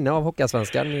starkaste minne av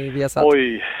Hockeyallsvenskan i Viasat?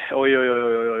 Oj.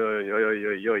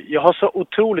 Jag har så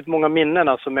otroligt många minnen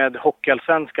alltså med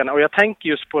Hockeyallsvenskan, och jag tänker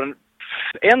just på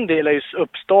en del är just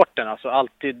uppstarten, alltså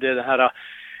alltid det här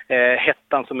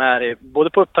hettan som är både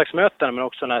på upptaktsmötena men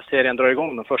också när serien drar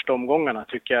igång de första omgångarna,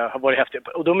 tycker jag har varit häftigt.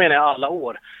 Och då menar jag alla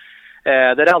år.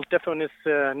 Där det alltid har funnits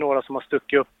några som har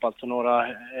stuckit upp, alltså några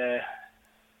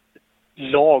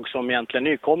lag som egentligen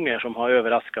nykomlingar som har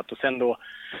överraskat, och sen då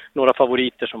några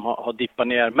favoriter som har dippat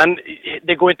ner. Men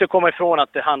det går inte att komma ifrån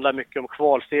att det handlar mycket om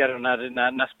kvalserier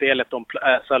när spelet om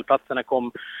SHL-platserna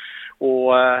kom.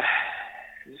 Och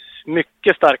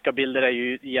mycket starka bilder är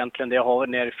ju egentligen det jag har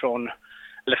nerifrån.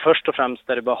 Eller först och främst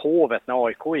där det var Hovet när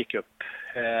AIK gick upp.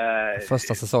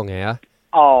 Första säsongen, ja.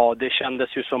 Ja, det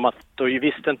kändes ju som att då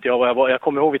visste inte jag vad jag var. Jag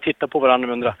kommer ihåg vi tittade på varandra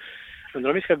och undrar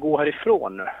om vi ska gå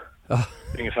härifrån nu.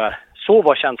 Ungefär. Så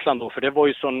var känslan då, för det var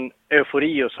ju sån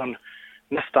eufori och sån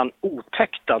nästan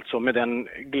otäckt alltså med den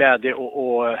glädje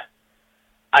och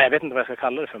jag vet inte vad jag ska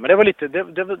kalla det för. Men det var lite,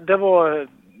 det var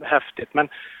häftigt. Men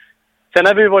sen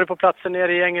har vi varit på platsen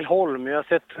nere i Ängelholm, vi har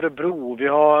sett Örebro, vi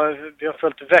har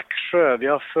följt Växjö, vi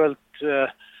har följt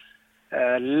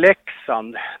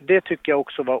Leksand. Det tycker jag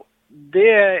också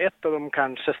det är ett av de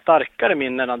kanske starkare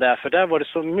minnena där, för där var det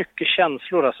så mycket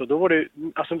känslor, alltså då var det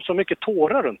alltså så mycket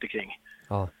tårar runt omkring.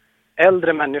 Ja.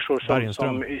 Äldre människor som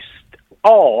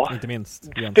inte minst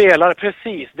spelar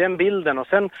precis den bilden, och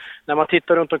sen när man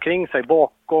tittar runt omkring sig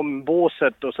bakom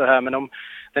båset och så här, men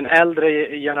den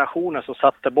äldre generationen som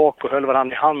satt där bak och höll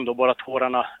varandra i hand och bara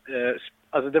tårarna.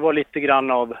 Alltså det var lite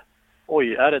grann av,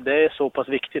 det är så pass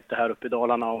viktigt det här uppe i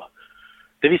Dalarna, och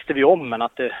det visste vi om, men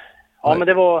att det... Ja, men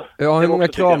det var... Ja, hur många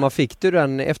kramar fick du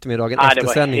den eftermiddagen efter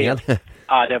sändningen?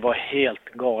 Det var helt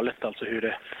galet alltså hur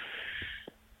det...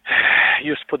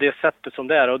 Just på det sättet som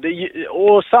det är.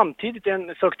 Och samtidigt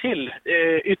en sak till,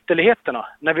 ytterligheterna.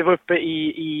 När vi var uppe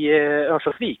i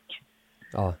Örnsköldsvik.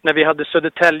 Ja. När vi hade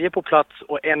Södertälje på plats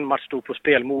och en match stod på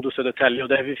spel, Modo Södertälje, och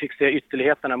där vi fick se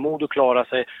ytterligheterna. Modo klarar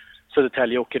sig,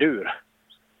 Södertälje åker ur.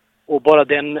 Och bara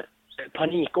den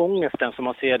panikångesten som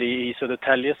man ser i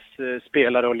Södertäljes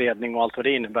spelare och ledning och allt vad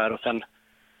det innebär, och sen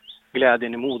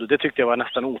glädjen i Modo, det tyckte jag var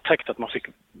nästan otäckt att man fick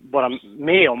bara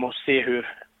med om och se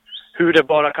hur det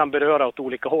bara kan beröra åt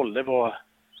olika håll. Det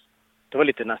var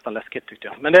lite nästan läskigt, tyckte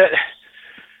jag. Men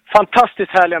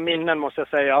fantastiskt härliga minnen måste jag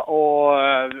säga. Och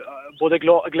både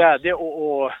glädje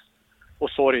och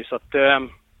sorg. Så att,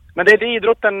 men det är det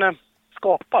idrotten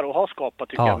skapar och har skapat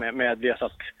tycker jag med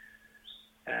Viasat.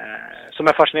 Som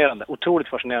är fascinerande, otroligt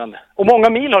fascinerande. Och många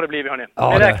mil har det blivit, hörni.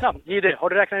 Har ni räknat? Har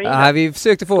du räknat in det? Nej, vi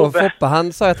försökte få Foppa.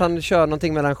 Han sa att han kör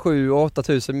någonting mellan 7 och 8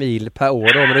 000 mil per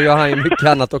år då, men då gör han ju mycket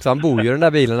annat också. Han bor ju i den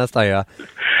där bilen nästan, ja.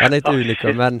 Han är ett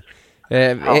unikum, men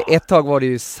ett tag var det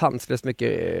ju sanslöst mycket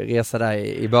resa där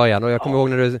i början. Och jag kommer ihåg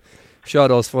när du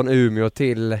körde oss från Umeå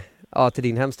till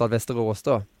din hemstad Västerås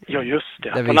då. Ja, just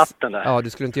det. På natten där. Ja, du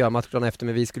skulle inte göra matchdagen efter,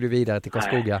 men vi skulle vidare till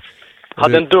Karlskoga. Jag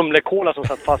hade en Dumlekola som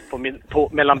satt fast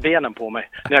mellan benen på mig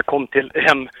när jag kom till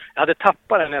hem. Jag hade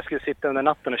tappat den när jag skulle sitta under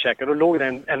natten och käka. Då låg det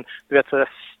en du vet, så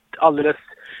alldeles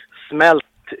smält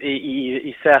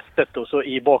i sätet och så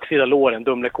i baksida låren,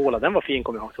 Dumlekola. Den var fin,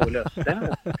 kommer jag ihåg, så lös.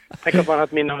 Tänk att man har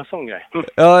ett minne av en sån grej.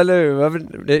 Ja, eller hur?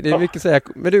 Det är mycket att säga.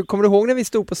 Men du, kommer du ihåg när vi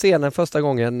stod på scenen första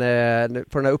gången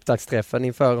på den här upptaktsträffen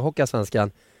inför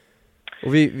Hockeyallsvenskan?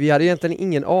 Och vi hade egentligen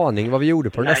ingen aning vad vi gjorde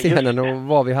på den här scenen och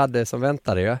vad vi hade som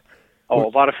väntade. Ja. Ja,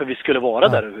 varför vi skulle vara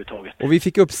där överhuvudtaget. Och vi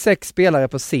fick upp 6 spelare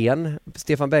på scen.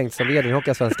 Stefan Bengtsson, vd i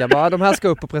Hockeyallsvenskan, bara de här ska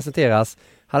upp och presenteras.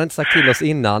 Han hade inte sagt till oss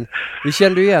innan. Vi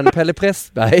kände ju igen Pelle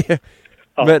Pressberg.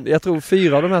 Ja. Men jag tror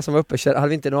 4 av de här som var uppe hade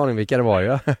vi inte en aning vilka det var.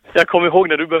 Ja. Jag kommer ihåg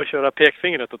när du började köra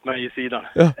pekfingret åt mig i sidan.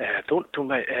 Ja.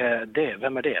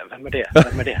 Vem är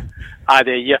det? Nej,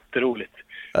 det är jätteroligt.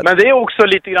 Men det är också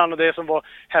lite grann det som var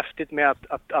häftigt med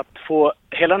att få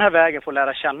hela den här vägen få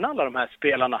lära känna alla de här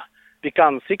spelarna. Vilka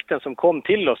ansikten som kom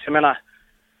till oss. Jag menar,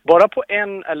 bara på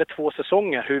 1 eller 2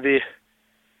 säsonger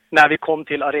när vi kom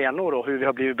till arenor och hur vi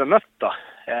har blivit bemötta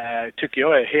tycker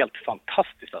jag är helt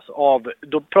fantastiskt. Alltså,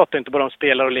 då pratar jag inte bara om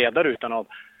spelare och ledare utan av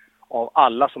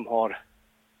alla som har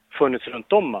funnits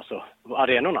runt om, alltså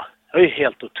arenorna. Det är ju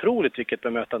helt otroligt vilket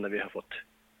bemötande vi har fått.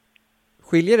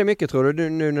 Skiljer det mycket, tror du,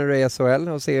 nu när du är i SHL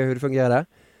och ser hur det fungerar där?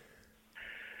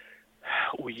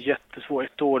 Jättesvårt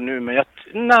ett år nu, men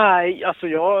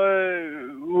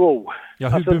wow. Ja,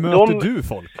 hur bemöter du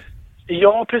folk?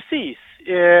 Ja, precis.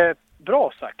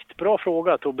 Bra sagt. Bra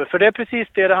fråga, Tobbe. För det är precis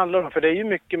det handlar om. För det är ju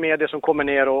mycket media som kommer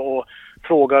ner och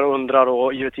frågar och undrar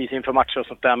och givetvis inför matcher och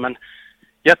sånt där. Men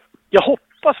jag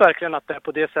hoppas verkligen att det är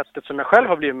på det sättet som jag själv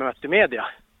har blivit mött i media.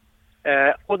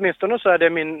 Åtminstone så är det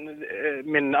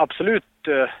min absolut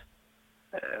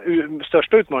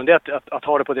största utmaning, det är att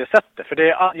ha det på det sättet. För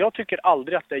jag tycker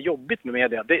aldrig att det är jobbigt med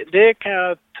media. Det kan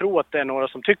jag tro att det är några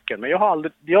som tycker. Men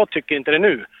jag tycker inte det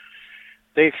nu.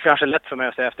 Det är kanske lätt för mig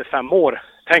att säga efter 5 år,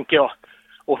 tänker jag.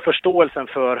 Och förståelsen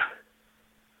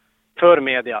för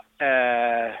media.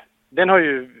 Den har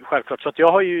ju självklart. Så att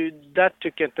där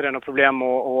tycker jag inte det är något problem.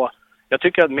 Och jag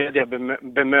tycker att media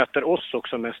bemöter oss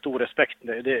också med stor respekt.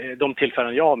 Det är de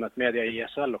tillfällen jag har mött media i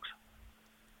SHL också.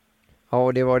 Ja,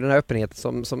 och det var den här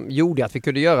öppenheten som gjorde att vi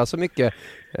kunde göra så mycket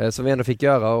som vi ändå fick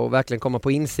göra och verkligen komma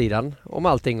på insidan om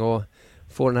allting och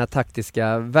få den här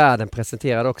taktiska världen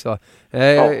presenterad också.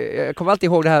 Jag kommer alltid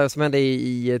ihåg det här som hände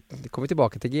kommer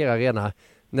tillbaka till Gera Arena.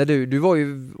 När du var ju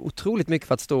otroligt mycket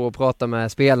för att stå och prata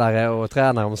med spelare och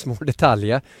tränare om små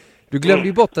detaljer. Du glömde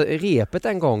ju bort repet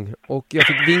en gång och jag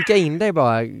fick vinka in dig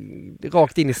bara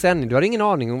rakt in i sändning. Du hade ingen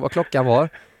aning om vad klockan var.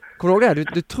 Kommer du ihåg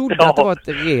det? Du trodde att det var ett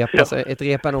rep. Alltså ett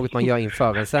rep är något man gör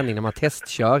inför en sändning när man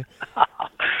testkör.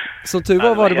 Så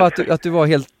tur var det bara att du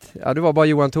var du var bara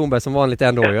Johan Thornberg som vanligt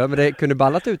ändå. Ja, men det kunde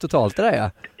ballat ut totalt det där,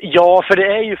 ja. Ja, för det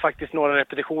är ju faktiskt några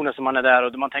repetitioner som man är där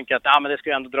och man tänker att men det ska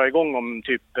ju ändå dra igång om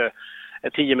typ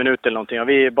 10 minuter eller någonting. Och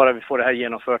vi får det här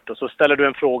genomfört och så ställer du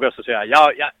en fråga och så säger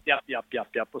jag ja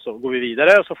och så går vi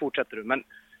vidare och så fortsätter du. Men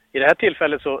i det här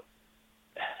tillfället så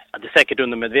det är säkert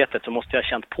undermedvetet så måste jag ha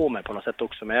känt på mig på något sätt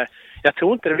också. Men jag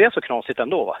tror inte det blev så knasigt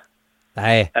ändå, va?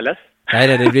 Nej. Eller?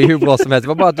 Nej, det blir hur bra som helst. Det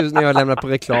var bara att när jag lämnade på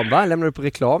reklam. Lämnar du på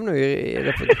reklam nu i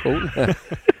repetition?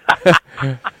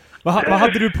 Vad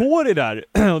hade du på dig där?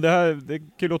 Det kan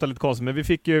ju låta lite konstigt, men vi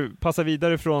fick ju passa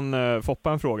vidare från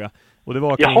Foppa en fråga. Och det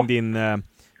var kring din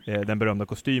den berömda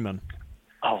kostymen.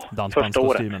 Ja,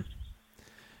 dansbandskostymen.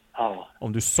 Ja.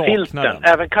 Om du saknar filten, den.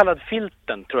 även kallad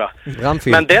filten tror jag.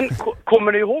 Brandfilt. Men den,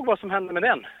 kommer du ihåg vad som hände med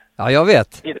den? Ja, jag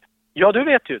vet. Ja, du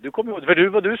vet ju. Du kommer ihåg, för det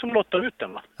var du som lottade ut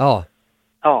den, va? Ja.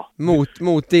 Ja.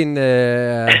 Mot din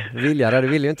vilja där, du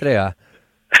ville ju inte det.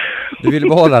 Du ville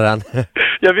behålla den.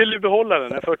 Jag ville ju behålla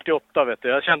den, 48 vet du.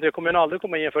 Jag kände jag kommer aldrig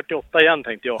komma in 48 igen,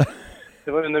 tänkte jag.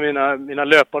 Det var under mina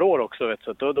löparår också, vet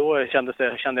du. Så då kände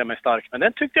jag mig stark. Men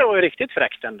den tyckte jag var riktigt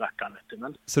fräck, den rackaren, vet du.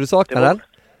 Men så du saknar den?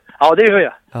 Ja, det gör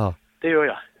jag. Ja. Det gör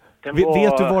jag.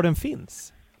 Vet du var den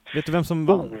finns? Vet du vem som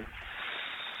vann?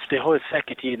 det har ju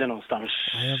säkert givit någonstans.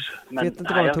 Jag vet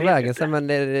inte vad det tog vägen sen, men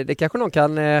det kanske någon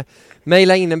kan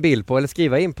mejla in en bild på eller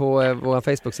skriva in på vår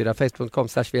Facebook-sida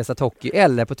facebook.com/VSatHockey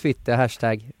eller på Twitter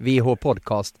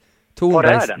 #VHpodcast.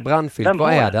 Tornbergs brandfilt,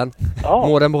 vad är den? Ja.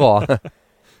 Mår den bra?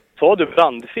 Så du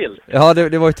brandfilt? Ja,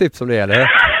 det var ju typ som det är,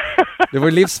 eller? Det var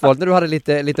ju livsfarligt när du hade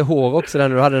lite hår också där,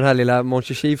 när du hade den här lilla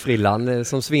Monchichi-frillan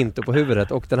som svinter på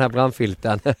huvudet och den här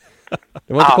brandfilten.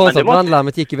 Det var inte konstigt att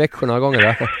brandlarmet gick i Växjö några gånger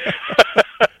där.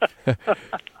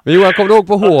 Men Johan, kom du ihåg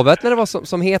på Hovet när det var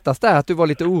som hetast där, att du var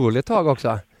lite orolig ett tag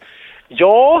också?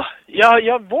 Ja,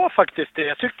 jag var faktiskt det.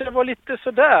 Jag tyckte det var lite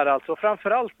sådär alltså.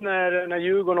 Framförallt när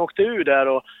Djurgården åkte ur där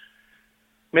och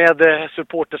med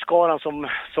supporterskaran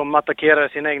som attackerade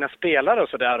sina egna spelare och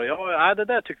sådär. Och det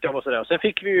där tyckte jag var sådär. Och sen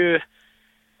fick vi ju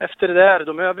efter det där,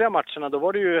 de övriga matcherna, då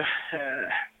var det ju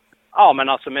men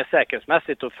alltså med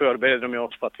säkerhetsmässigt och förberedde de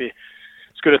oss på att vi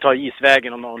skulle ta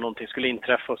isvägen om någonting skulle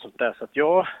inträffa och sånt där. Så att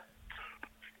jag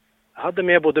hade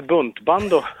med både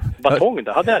buntband och batong.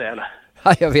 Det hade jag det, eller?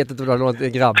 Jag vet inte om det var något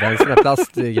grabben, sån här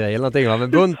plastgrej eller någonting, va?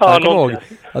 Men buntband, kom ihåg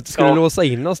att du skulle låsa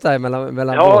in oss där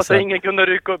mellan båsen. Så ingen kunde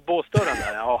rycka upp båsdörren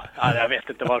där. Ja, jag vet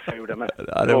inte varför jag gjorde, men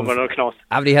det var något knas.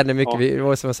 Ja, det hände mycket. Det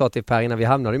var som jag sa till Per innan, vi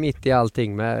hamnade mitt i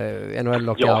allting med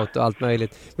NHL-lockout och allt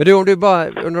möjligt. Men du, om du bara,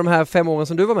 under de här 5 åren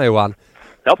som du var med, Johan,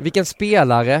 vilken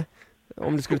spelare,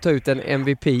 om du skulle ta ut en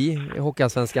MVP,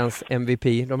 Hockeyallsvenskans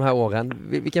MVP de här åren,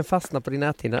 vilken fastnar på din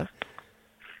näthinna?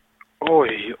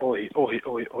 Oj.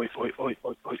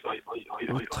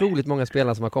 Otroligt många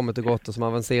spelare som har kommit och gått och som har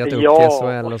avancerat upp till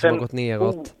SHL och som har gått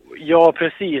neråt. Ja,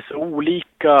 precis.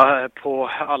 Olika på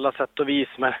alla sätt och vis.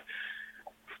 Men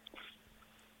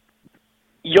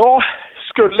jag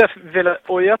skulle vilja,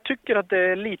 och jag tycker att det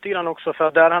är lite grann också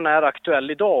för där han är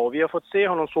aktuell idag. Och vi har fått se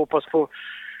honom så pass få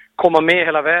komma med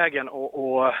hela vägen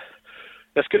och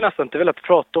jag skulle nästan inte vilja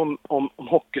prata om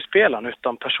hockeyspelaren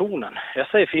utan personen. Jag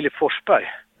säger Filip Forsberg.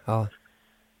 Ja.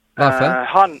 Varför?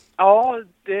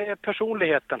 Det är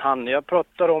personligheten han. Jag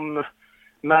pratar om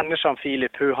människan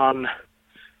Filip, hur han,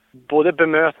 både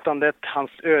bemötandet,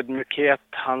 hans ödmjukhet,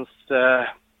 hans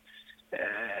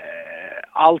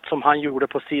allt som han gjorde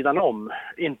på sidan om.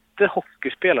 Inte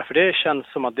hockeyspelare, för det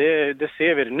känns som att det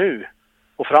ser vi nu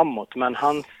och framåt. Men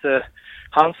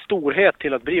hans storhet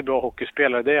till att bli bra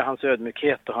hockeyspelare, det är hans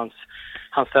ödmjukhet och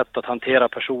hans sätt att hantera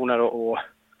personer och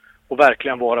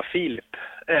verkligen vara Filip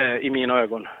i mina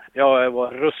ögon. Jag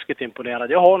var ruskigt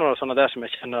imponerad. Jag har några sådana där som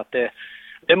jag känner att det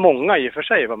är många i och för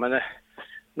sig, va? Men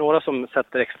några som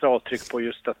sätter extra avtryck på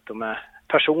just att de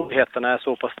personligheterna är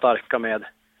så pass starka med,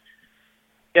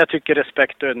 jag tycker,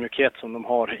 respekt och ödmjukhet som de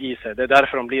har i sig. Det är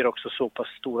därför de blir också så pass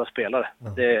stora spelare.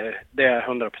 Det är jag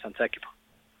 100% säker på.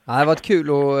 Ja, det har varit kul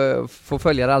att få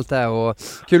följa allt det här och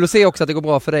kul att se också att det går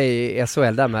bra för dig i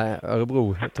SHL där med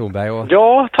Örebro, Tornberg.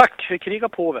 Ja, tack. Vi krigar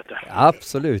på, vet du.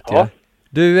 Absolut, ja.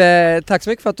 Du, tack så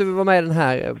mycket för att du var med i den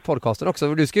här podcasten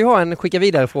också. Du ska ju ha en skicka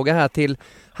vidare fråga här till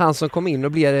han som kom in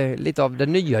och blir lite av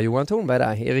den nya Johan Tornberg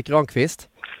där, Erik Granqvist.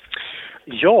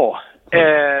 Ja,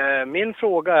 min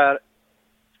fråga är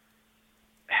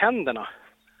händerna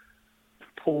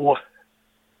på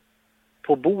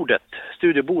bordet,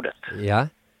 studiebordet. Ja.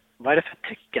 Vad är det för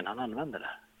tecken han använder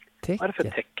där? Vad är det för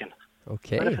tecken?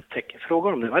 Okej. Vad är det för tecken?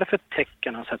 Frågar om det. Vad är det för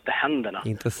tecken han sätter händerna?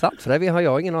 Intressant, för det har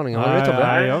jag ingen aning om.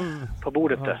 På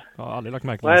bordet där. Jag har aldrig lagt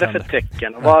märke till. Vad är det för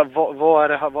tecken?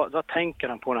 Vad tänker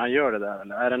han på när han gör det där?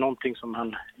 Eller är det någonting som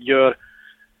han gör?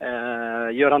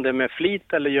 Gör han det med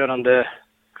flit eller gör han det...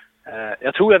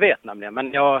 jag tror jag vet nämligen,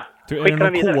 men jag skickar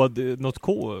den vidare. Något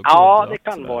kod? Ja, det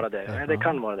kan vara det. Det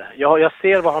kan vara det. Jag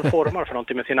ser vad han formar för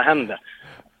någonting med sina händer.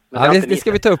 Ja, det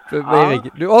ska vi ta upp, Erik.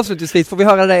 Du, avslutningsvis får vi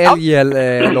höra det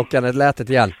älgel-lockandet lätet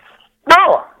igen.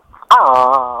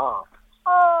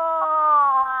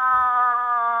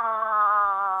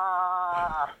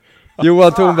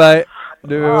 Johan Tornberg,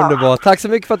 du är underbar. Tack så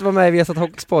mycket för att du var med i Viasat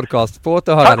Hockeys podcast. På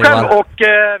återhörande, Johan. Tack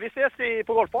själv, och vi ses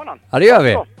på golfbanan. Ja, det gör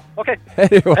vi. Okej.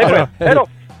 Hej då.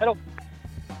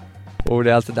 Och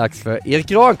det är alltså dags för Erik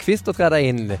Granqvist att träda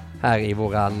in här i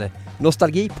våran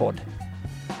nostalgipodd.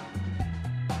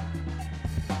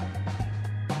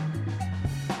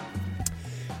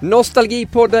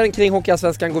 Nostalgipodden kring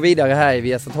Hockeyallsvenskan går vidare här i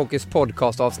Viasat Hockeys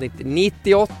podcast avsnitt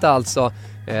 98 alltså.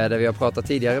 Där vi har pratat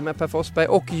tidigare med Per Forsberg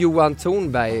och Johan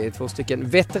Tornberg, 2 stycken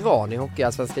veteran i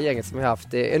Hockeyallsvenska gänget som vi har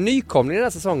haft. En nykomling den här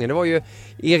säsongen, det var ju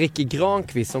Erik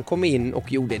Granqvist som kom in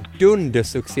och gjorde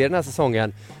dundersuccé den här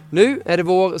säsongen. Nu är det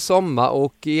vår sommar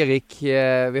och Erik,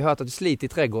 vi har hört att du sliter i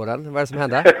trädgården. Vad är det som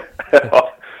händer?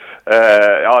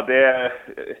 Det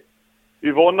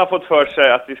Yvonne har fått för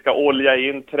sig att vi ska olja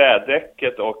in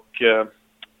trädäcket och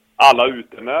alla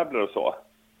utemöbler och så.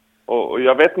 Och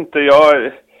jag vet inte,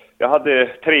 jag hade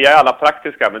 3 i alla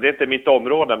praktiska, men det är inte mitt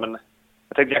område. Men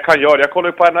jag tänkte jag kan göra det. Jag kollar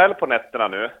ju på NHL på nätterna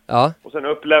nu. Ja. Och sen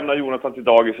upplämnar Jonathan till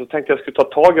dagis. Så tänkte jag skulle ta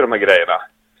tag i de här grejerna.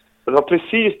 Det var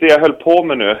precis det jag höll på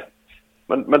med nu.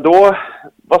 Men då,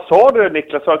 vad sa du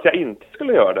Niklas? Sa att jag inte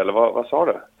skulle göra det? Eller vad sa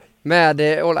du?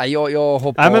 Jag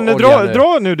hoppar. Nej, men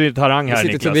dra nu ditt harang här, Niklas.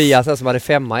 Niklas. Tobias här som hade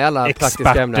 5 i alla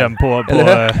praktiska ämnen. Experten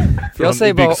på jag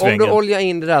säger bara, om du oljar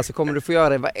in det där så kommer du få göra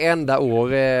det varenda år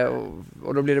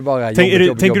och då blir det bara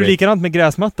jobbigt. Tänker du likadant med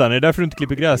gräsmattan? Är det därför du inte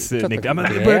klipper gräs, Niklas? Ja, men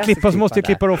du börjar klippa så måste jag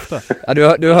klippa ofta.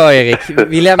 Ja, du hör Erik,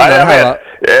 vi lämnar det här.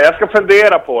 Jag ska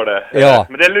fundera på det. Ja.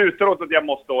 Men det lutar åt att jag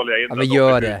måste olja in. Ja, men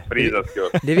gör det.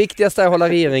 Det viktigaste är att hålla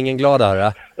regeringen glad,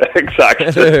 hörra.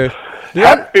 Exakt.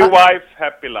 Happy wife,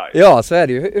 happy life. Ja, så är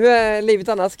det ju. Hur är livet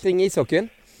annars kring ishockeyn?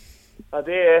 Ja,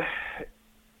 det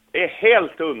är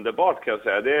helt underbart kan jag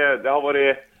säga. Det har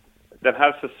varit den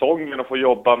här säsongen att få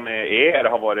jobba med er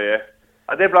har varit...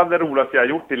 Ja, det är bland det roligaste jag har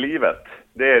gjort i livet.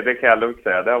 Det kan jag lugnt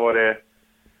säga. Det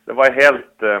var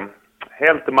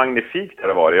helt magnifikt det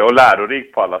har varit och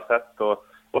lärorikt på alla sätt.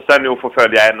 Och sen nu att få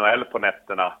följa NHL på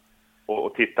nätterna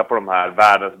och titta på de här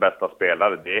världens bästa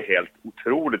spelare. Det är helt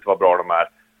otroligt vad bra de är.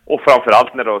 Och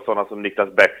framförallt när det var sådana som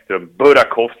Niklas Bäckström,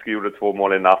 Burakovsky gjorde 2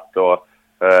 mål i natt och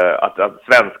att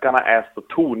svenskarna är så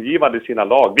tongivande i sina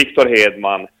lag. Viktor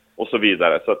Hedman och så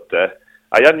vidare. Så att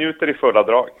jag njuter i fulla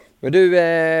drag. Men du,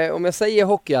 om jag säger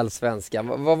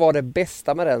hockeyallsvenskan, vad var det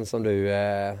bästa med den som du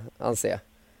anser?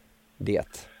 Det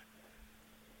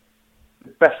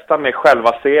bästa med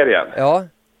själva serien? Ja,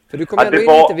 för du kommer ändå in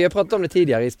lite, vi har pratat om det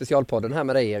tidigare i specialpodden här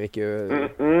med dig Erik ju.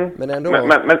 Men ändå...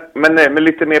 Men med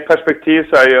lite mer perspektiv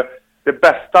så är ju det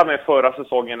bästa med förra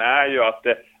säsongen är ju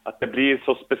att det blir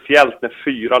så speciellt när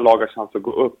 4 lag har chans att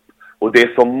gå upp. Och det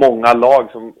är så många lag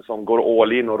som går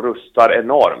all in och rustar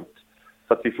enormt.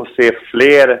 Så att vi får se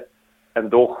fler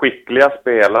ändå skickliga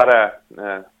spelare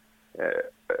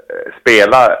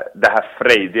spela det här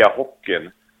frejdiga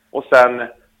hockeyn. Och sen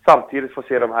samtidigt få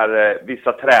se de här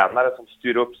vissa tränare som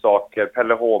styr upp saker,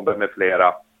 Pelle Hånberg med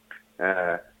flera.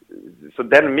 Så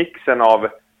den mixen av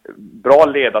bra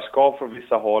ledarskap från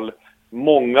vissa håll,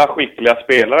 många skickliga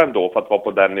spelare ändå för att vara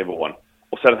på den nivån.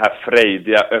 Och sen den här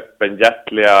frejdiga,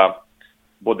 öppenhjärtliga,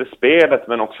 både spelet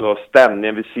men också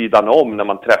stämningen vid sidan om när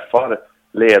man träffar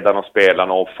ledarna och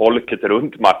spelarna och folket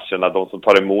runt matcherna, de som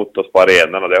tar emot oss på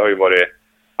arenan. Och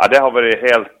det har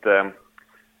varit helt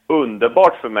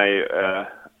underbart för mig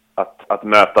att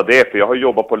möta det, för jag har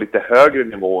jobbat på lite högre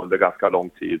nivå under ganska lång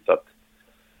tid. Så att,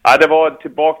 det var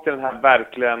tillbaka till den här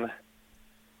verkligen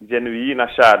genuina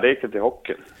kärleken till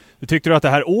hockeyn. Du tyckte du att det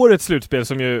här årets slutspel,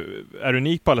 som ju är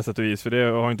unikt på alla sätt och vis, för det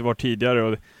har inte varit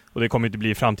tidigare och det kommer inte bli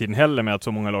i framtiden heller med att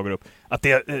så många lag går upp, att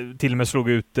det till och med slog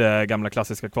ut gamla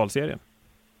klassiska kvalserien?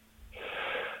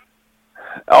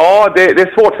 Ja, det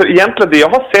är svårt, för egentligen det jag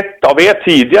har sett av er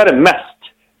tidigare mest,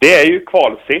 det är ju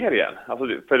kvalserien. Alltså,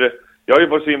 för jag har ju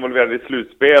varit så involverad i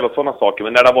slutspel och sådana saker,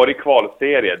 men när det har varit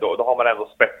kvalserie då har man ändå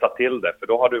spetsat till det, för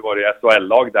då har det varit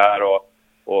SHL-lag där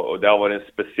och det har varit en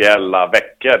speciella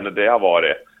veckor när det har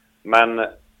varit.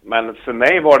 Men för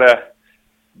mig var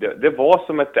det var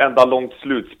som ett enda långt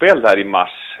slutspel där i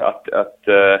mars,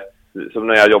 som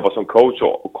när jag jobbade som coach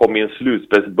och kom i en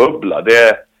slutspelsbubbla.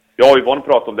 Jag och Yvonne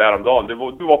pratade om det här om dagen.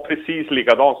 Du var precis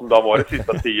likadan som det har varit de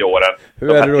sista 10 åren.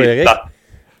 Hur är det då, Erik?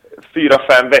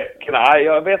 4-5 veckorna.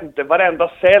 Jag vet inte,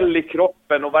 varenda cell i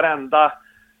kroppen och varenda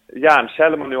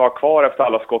hjärncell man nu har kvar efter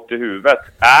alla skott i huvudet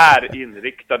är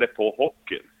inriktade på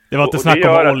hockeyn. Det var inte snack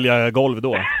om oljagolv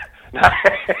då?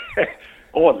 Nej,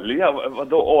 olja?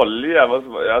 Vadå olja?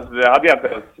 Alltså, det hade jag inte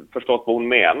ens förstått vad hon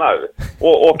menar.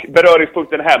 Och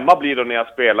beröringspunkten hemma blir då när jag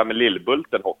spelar med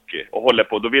Lillbulten hockey och håller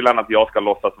på. Då vill han att jag ska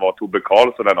låtsas vara Tobbe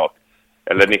Karlsson eller något.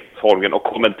 Eller Niklas Holmgren och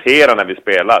kommentera när vi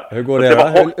spelar. Hur går det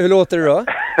då? Hur låter det då?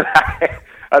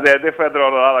 Ja, det får jag dra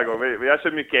någon annan gång. Jag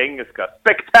kör mycket engelska.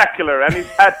 Spectacular and it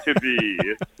had to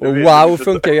be. Och wow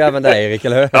funkar ju även där, Erik,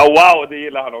 eller hur? Ja, wow, det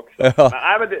gillar han också. Ja.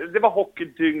 Nej, men det var hockey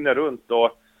dygnet runt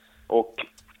och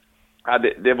ja,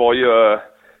 det var ju...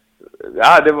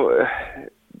 Ja,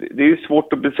 det är ju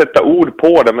svårt att sätta ord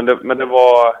på det, men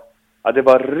det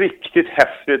var riktigt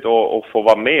häftigt att få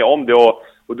vara med om det.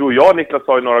 Och du och jag, Niklas,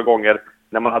 sa ju några gånger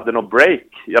när man hade någon break,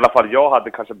 i alla fall jag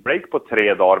hade kanske break på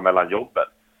 3 dagar mellan jobben,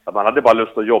 att man hade bara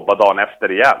lust att jobba dagen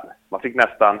efter igen. Man fick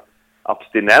nästan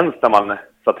abstinens när man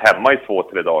satt hemma i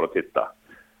 2-3 dagar och tittade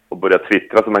och började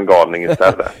twittra som en galning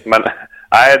istället. Men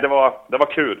nej, det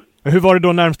var kul. Hur var det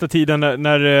då närmsta tiden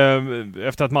när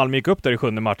efter att Malmö gick upp där i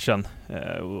 7:e matchen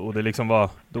och det liksom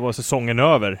då var säsongen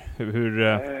över?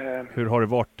 Hur har det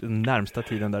varit den närmsta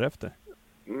tiden därefter?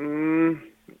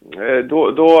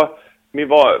 Då min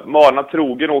vana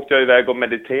trogen åkte jag iväg och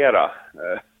meditera.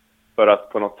 för att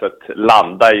på något sätt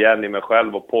landa igen i mig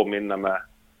själv och påminna mig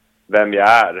vem jag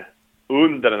är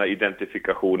under den här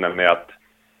identifikationen med att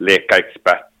leka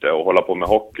expert och hålla på med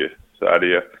hockey. Så är det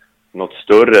ju något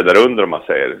större där under, om man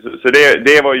säger. Så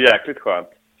det var ju jäkligt skönt.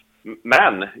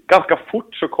 Men ganska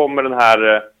fort så kommer den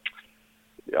här,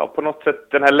 på något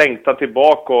sätt den här längtan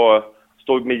tillbaka och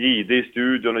stå med Gide i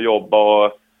studion och jobba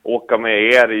och åka med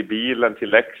er i bilen till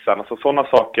Leksand. Alltså sådana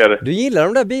saker. Du gillar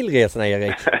de där bilresorna,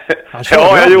 Erik?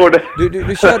 Ja, jag gjorde.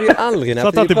 Du körde ju aldrig.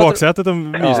 Satt alltid i baksätet och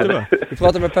myste då. Vi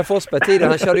pratade med Per Forsberg tidigare,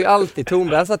 han körde ju alltid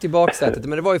Tornberg, satt i baksätet,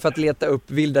 men det var ju för att leta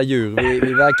upp vilda djur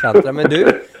vid vägkanterna. Men du,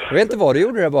 jag vet inte vad du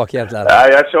gjorde där bak egentligen. Ja,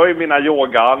 jag kör ju mina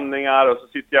yogaandningar och så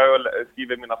sitter jag och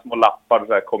skriver mina små lappar,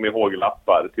 så här, kom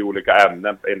ihåg-lappar till olika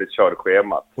ämnen enligt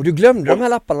körschemat. Och du glömde de här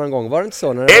lapparna någon gång, var det inte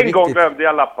så? En gång glömde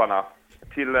jag lapparna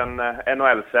till en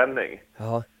NHL-sändning.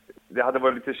 Ja. Det hade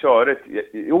varit lite körigt.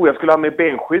 Jo, jag skulle ha med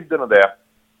benskydden och det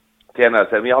till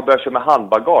NHL-sändning. Men jag har börjat köra med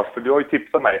handbagage, för du har ju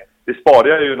tipsat mig. Det sparar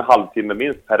jag ju en halvtimme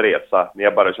minst per resa när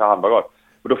jag bara kör handbagage.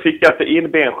 Och då fick jag inte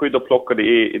in benskydd och plockade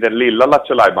i den lilla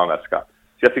Lattjo Lajban-väskan.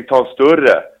 Så jag fick ta en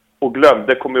större och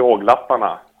glömde, kom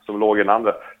ihåg-lapparna som låg i den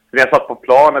andra. Så när jag satt på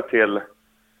planet till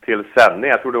sändning,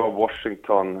 jag tror det var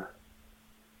Washington.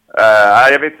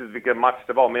 Jag vet inte vilken match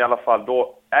det var, men i alla fall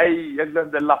då, jag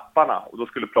glömde lapparna och då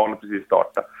skulle planen precis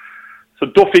starta. Så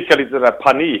då fick jag lite sån här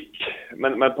panik,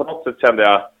 men på något sätt kände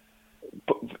jag,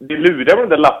 det lurade med de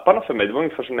där lapparna för mig. Det var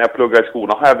ungefär som när jag pluggade i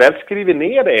skolan. Har jag väl skrivit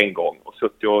ner det en gång och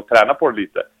suttit och tränat på det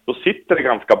lite, då sitter det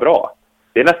ganska bra.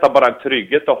 Det är nästan bara en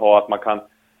trygghet att ha att man kan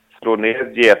slå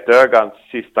ner getögan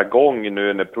sista gång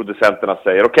nu när producenterna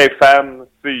säger okej, 5,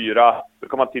 4, då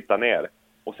kan man titta ner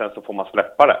och sen så får man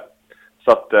släppa det.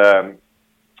 Så att,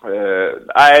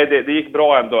 det gick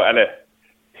bra ändå, eller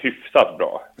hyfsat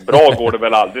bra. Bra går det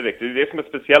väl aldrig riktigt. Det är det som är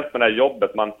speciellt med det här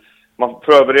jobbet. Man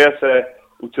förbereder sig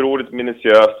otroligt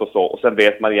minutiöst och så, och sen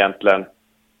vet man egentligen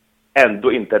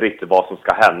ändå inte riktigt vad som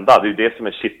ska hända. Det är ju det som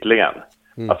är kittlingen.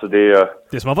 Alltså det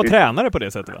är som att vara tränare på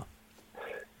det sättet, va?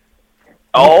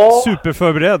 Ja.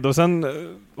 Superförberedd och sen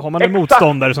har man en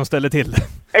motståndare som ställer till.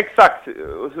 Exakt,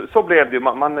 så blev det ju.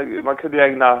 Man kunde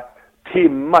ägna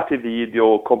timmar till video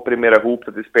och komprimera ihop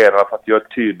det till spelarna för att göra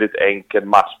ett tydligt, enkel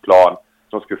matchplan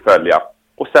som skulle följa.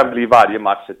 Och sen blir varje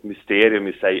match ett mysterium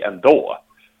i sig ändå.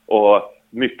 Och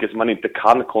mycket som man inte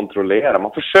kan kontrollera.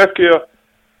 Man försöker ju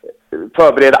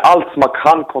förbereda allt som man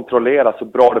kan kontrollera så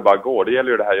bra det bara går. Det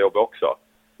gäller ju det här jobbet också.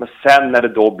 Men sen när det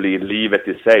då blir livet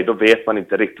i sig, då vet man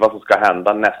inte riktigt vad som ska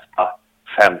hända nästa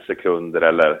 5 sekunder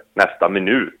eller nästa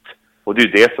minut. Och det är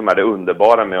ju det som är det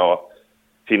underbara med att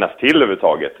finnas till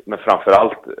överhuvudtaget. Men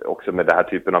framförallt också med den här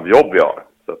typen av jobb vi har.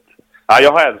 Så att,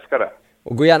 jag har älskat det.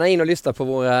 Och gå gärna in och lyssna på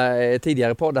våra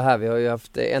tidigare poddar här. Vi har ju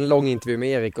haft en lång intervju med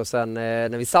Erik och sen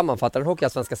när vi sammanfattade den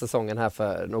hockeyallsvenska säsongen här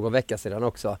för någon vecka sedan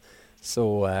också,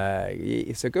 så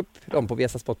sök upp dem på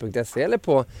viasasport.se eller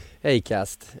på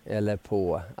Acast eller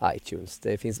på iTunes.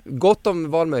 Det finns gott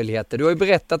om valmöjligheter. Du har ju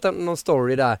berättat någon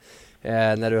story där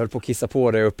när du höll på att kissa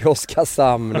på dig uppe i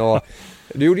Oskarshamn, och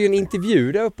du gjorde ju en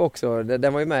intervju där uppe också.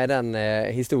 Den var ju med i den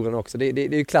historien också. Det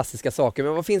är ju klassiska saker.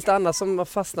 Men vad finns det annars som har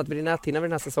fastnat vid din näthinna vid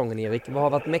den här säsongen, Erik? Vad har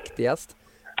varit mäktigast?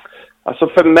 Alltså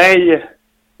för mig,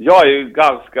 jag är ju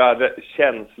ganska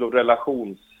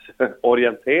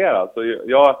känslorelationsorienterad. Så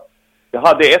jag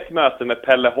hade ett möte med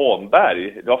Pelle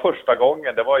Holmberg. Det var första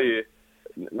gången. Det var ju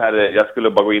när jag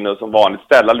skulle bara gå in och som vanligt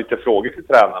ställa lite frågor till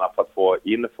tränarna för att få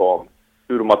info om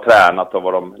hur de har tränat och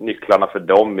vad de nycklarna för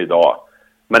dem idag.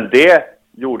 Men det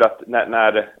gjorde att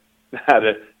när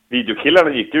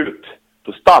videokillarna gick ut,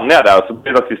 då stannade jag där och så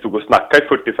blev det att vi stod och snackade i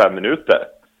 45 minuter.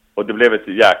 Och det blev ett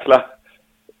jäkla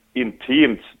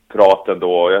intimt prat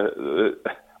ändå.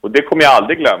 Och det kommer jag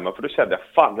aldrig glömma, för då kände jag,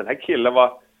 fan, den här killen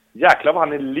jäklar vad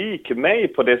han är lik mig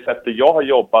på det sättet jag har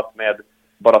jobbat med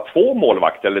bara 2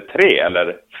 målvakter, eller 3,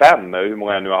 eller 5, hur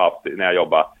många jag nu har haft när jag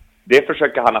jobbar. Det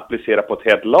försöker han applicera på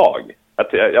ett helt lag.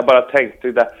 Jag bara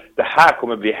tänkte, det här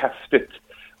kommer bli häftigt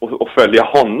att följa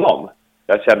honom.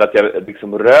 Jag kände att jag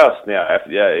liksom rös när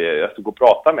jag stod och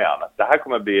pratade med honom. Det här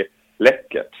kommer bli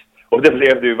läckert. Och det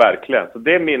blev det ju verkligen. Så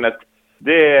det minnet,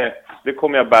 det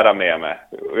kommer jag bära med mig.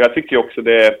 Och jag tycker också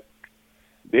det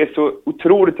är så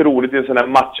otroligt roligt i en sån här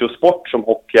machosport som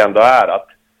hockey ändå är. Att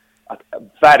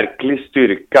verklig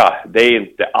styrka, det är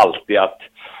inte alltid att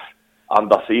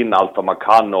andas in allt vad man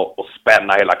kan och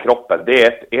spänna hela kroppen. Det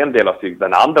är en del av styrkan.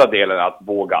 Den andra delen är att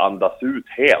våga andas ut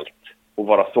helt och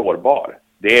vara sårbar.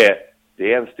 Det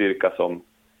är en styrka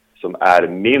som är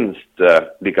minst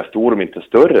lika stor om inte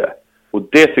större. Och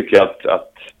det tycker jag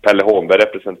att Pelle Holmberg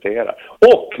representerar.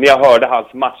 Och när jag hörde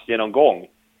hans matchgenomgång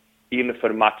inför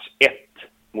match 1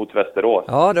 mot Västerås.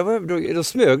 Ja, då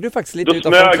smög du faktiskt lite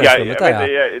utanför Då smög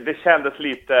jag. Det kändes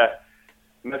lite...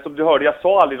 Men som du hörde, jag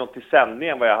sa aldrig något i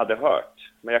sändningen vad jag hade hört.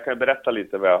 Men jag kan berätta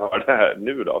lite vad jag hörde här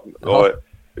nu då. Och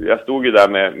jag stod ju där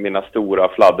med mina stora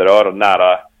fladderöron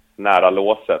nära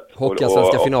låset.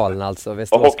 Hockeyallsvenska finalen alltså,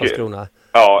 Västerås Karlskrona.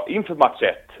 Ja, inför match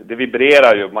 1. Det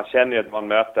vibrerar ju. Man känner ju att man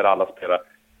möter alla spelare.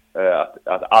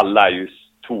 Att alla är ju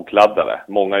tokladdade.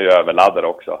 Många är ju överladdade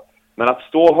också. Men att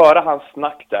stå och höra hans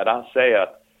snack där han säger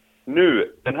att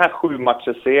nu, den här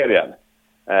 7-matcherserien,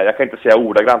 jag kan inte säga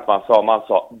ordagrant vad han sa, men han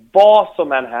sa vad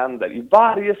som än händer, i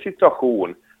varje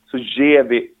situation så ger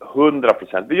vi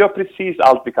 100%. Vi gör precis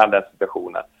allt vi kan i den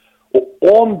situationen.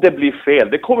 Och om det blir fel,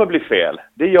 det kommer bli fel,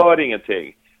 det gör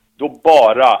ingenting. Då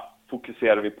bara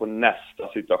fokuserar vi på nästa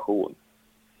situation.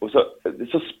 Och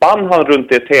så spann han runt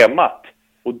det temat.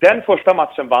 Och den första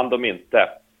matchen vann de inte.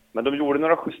 Men de gjorde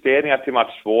några justeringar till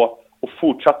match 2 och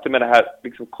fortsatte med det här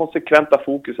liksom konsekventa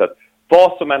fokuset.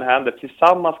 Vad som än händer,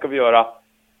 tillsammans ska vi göra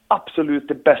absolut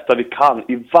det bästa vi kan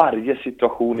i varje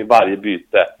situation, i varje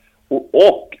byte.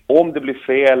 Och om det blir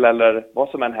fel eller vad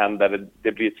som än händer,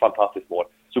 det blir ett fantastiskt mål,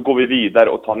 så går vi vidare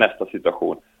och tar nästa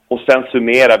situation. Och sen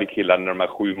summerar vi killarna när de här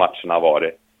 7 matcherna har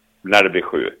varit, när det blir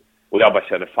 7. Och jag bara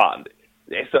känner, fan,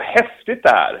 det är så häftigt det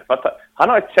här. För att han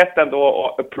har ett sätt ändå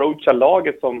att approacha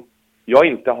laget som jag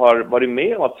inte har varit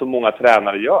med om att så många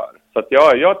tränare gör. Så att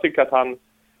jag tycker att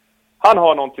han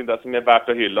har någonting där som är värt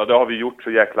att hylla. Och det har vi gjort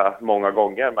så jäkla många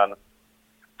gånger.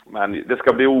 Men det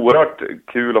ska bli oerhört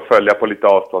kul att följa på lite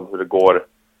avstånd hur det går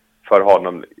för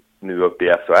honom nu uppe i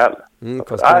SHL.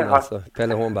 Karlskrona alltså,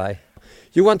 Pelle Hornberg.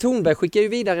 Johan Thornberg skickar ju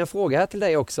vidare en fråga här till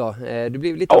dig också. Du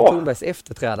blev lite av Thornbergs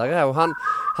efterträdare här. Och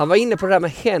han var inne på det där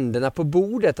med händerna på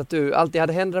bordet. Att du alltid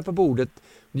hade händerna på bordet.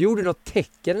 Du gjorde något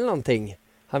tecken eller någonting.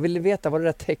 Han ville veta vad det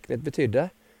där tecknet betydde.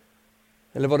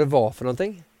 Eller vad det var för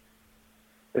någonting.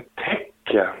 Ett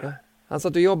tecken? Ja. Han sa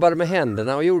att du jobbade med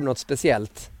händerna och gjorde något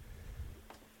speciellt.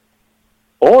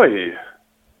 Oj!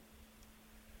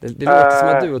 Det låter som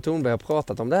att du och Thornberg har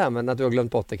pratat om det här, men att du har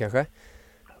glömt bort det kanske.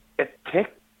 Ett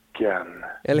tecken?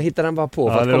 Eller hittar han bara på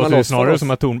för att det komma låter loss snarare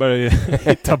som att Thornberg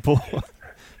hittar på.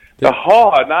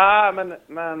 Jaha, nej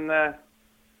men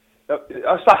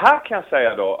så här kan jag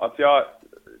säga då, att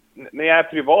när jag är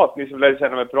privat, ni som lär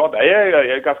känna mig prata, jag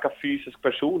är en ganska fysisk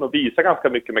person och visar ganska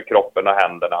mycket med kroppen och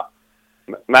händerna.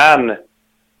 Men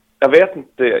jag vet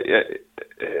inte,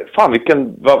 fan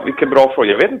vilken bra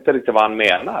fråga, jag vet inte riktigt vad han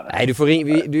menar. Nej, du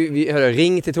får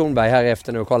ring till Thornberg här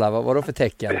efter nu och kolla, vad är det för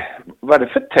tecken? Vad är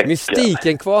det för tecken?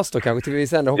 Mystiken kvarstår kanske till vi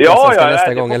sänder Hockeyallsvenskan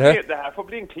nästa gång, eller hur? Det här får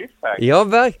bli en cliffhanger. Ja,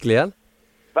 verkligen.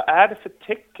 Vad är det för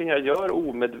tecken jag gör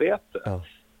omedvetet? Ja.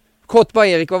 Kort bara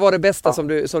Erik, vad var det bästa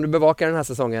som du bevakar den här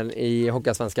säsongen i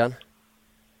Hockeyallsvenskan?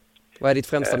 Vad är ditt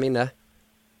främsta minne?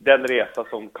 Den resa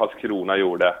som Karlskrona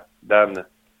gjorde.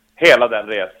 Hela den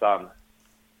resan.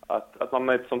 Att man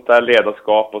med ett sånt där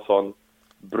ledarskap och sån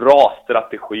bra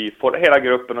strategi får hela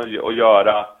gruppen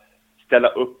att ställa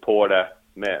upp på det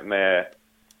med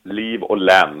liv och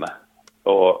lem.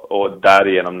 Och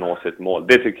därigenom nå sitt mål.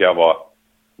 Det tycker jag var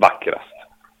vackrast.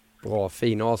 Bra,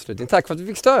 fin avslutning. Tack för att du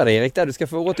fick störa dig Erik. Du ska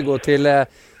få återgå till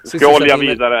olja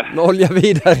vidare. Med olja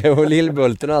vidare och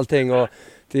Lillbulten och allting. Och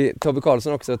till Tobbe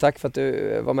Karlsson också. Tack för att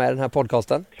du var med i den här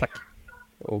podcasten. Tack.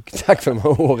 Och tack för de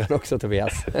här åren också,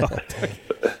 Tobias.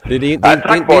 Det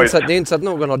är inte så att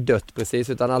någon har dött precis,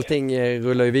 utan allting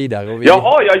rullar ju vidare. Och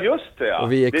ja, just det. Ja.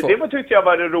 Det tyckte jag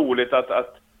var roligt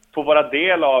att få vara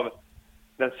del av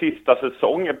den sista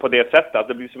säsongen på det sättet. Att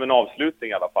det blir som en avslutning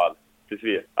i alla fall.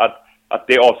 Att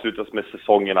det avslutas med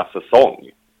säsongernas säsong.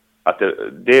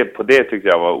 På det tyckte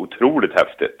jag var otroligt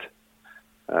häftigt.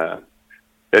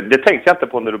 Det tänkte jag inte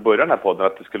på när du började den här podden,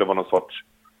 att det skulle vara någon sorts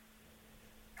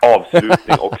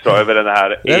avslutning också över den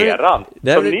här eran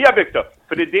som ni har byggt upp.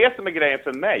 För det är det som är grejen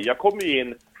för mig. Jag kommer ju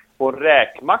in på en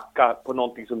räkmacka på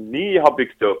någonting som ni har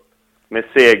byggt upp med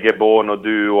Segerborn och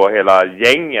du och hela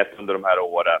gänget under de här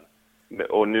åren.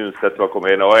 Och Nunstedt var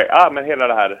kommit in och men hela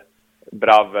det här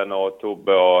Braven och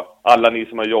Tobbe och alla ni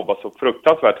som har jobbat så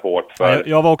fruktansvärt hårt för...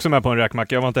 Jag var också med på en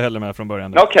räkmacka, jag var inte heller med från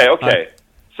början. Okej.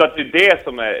 Så att det är det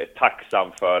som är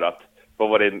tacksam för att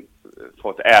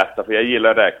fått äta, för jag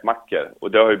gillar räkmackor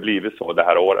och det har ju blivit så det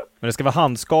här året. Men det ska vara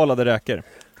handskalade räkor.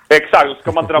 Exakt,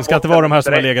 ska man dra det ska inte vara de här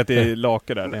som har legat i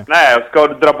laker där. Nej, ska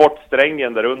du dra bort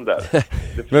strängen där under.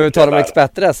 Men vi tar de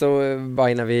experter där, så bara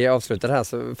innan vi avslutar det här,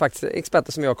 så faktiskt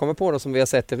experter som jag kommer på då, som vi har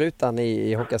sett i rutan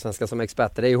i Hockeyallsvenskan som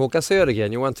experter, det är ju Håkan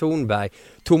Södergren, Johan Thornberg,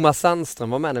 Thomas Sandström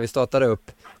var med när vi startade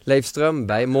upp, Leif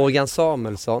Strömberg, Morgan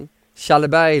Samuelsson, Challe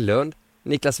Berglund,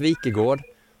 Niklas Wikegård,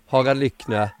 Harald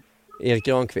Lyckner, Erik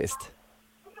Granqvist.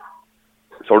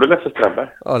 Såg du Leffe Strömberg?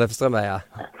 Ja, Leffe Strömberg, ja.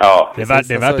 Ja. Det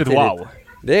är värt ett wow.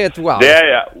 Det är ett wow. Det är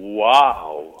jag.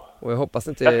 Wow. Och jag hoppas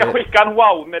inte... Jag ska skicka en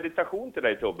wow-meditation till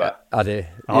dig, Tobbe. Ja, det...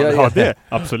 det.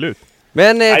 Absolut.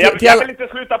 Men jag vill inte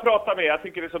sluta prata med. Jag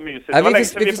tycker det är så mysigt. Det var länge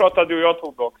sedan vi pratade, du och jag,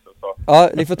 Tobbe, också. Så. Ja,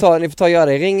 ni får ta och göra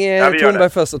det. Ring Tornberg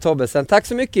först och Tobbe sen. Tack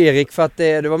så mycket, Erik, för att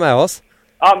du var med oss.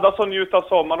 Andersson, njut av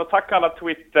sommaren och tack alla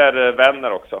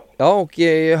Twitter-vänner också. Ja, och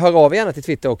hör av gärna till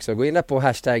Twitter också. Gå in där på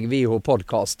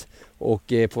 #VHPodcast och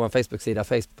på vår Facebook-sida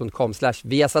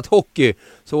facebook.com/viasathockey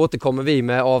så återkommer vi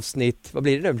med avsnitt, vad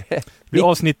blir det nu? Det blir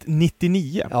avsnitt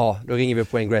 99. Ja, då ringer vi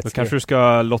på en Gretzky. Då kanske du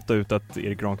ska lotta ut att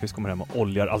Erik Granqvist kommer hem och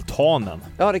oljar altanen.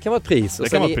 Ja, det kan vara ett pris. Och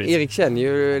sen pris. Erik känner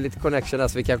ju lite connection där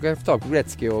så vi kanske får tag på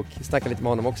Gretzky och snacka lite med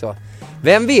honom också.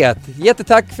 Vem vet?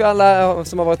 Jättetack för alla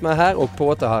som har varit med här och på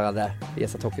återhörande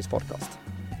Viasat Hockeys podcast.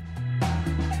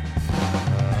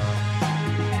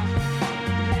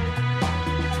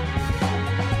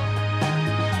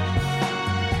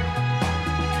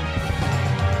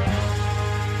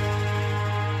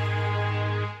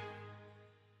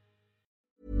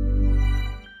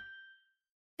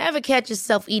 Ever catch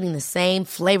yourself eating the same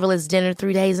flavorless dinner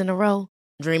 3 days in a row?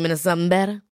 Dreaming of something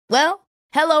better? Well,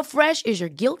 HelloFresh is your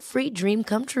guilt-free dream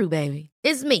come true, baby.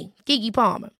 It's me, Keke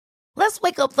Palmer. Let's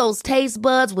wake up those taste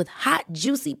buds with hot,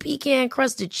 juicy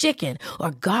pecan-crusted chicken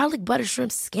or garlic butter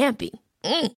shrimp scampi.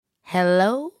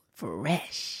 Hello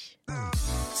Fresh.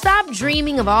 Stop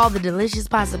dreaming of all the delicious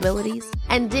possibilities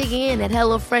and dig in at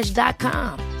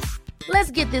HelloFresh.com.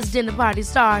 Let's get this dinner party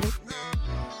started.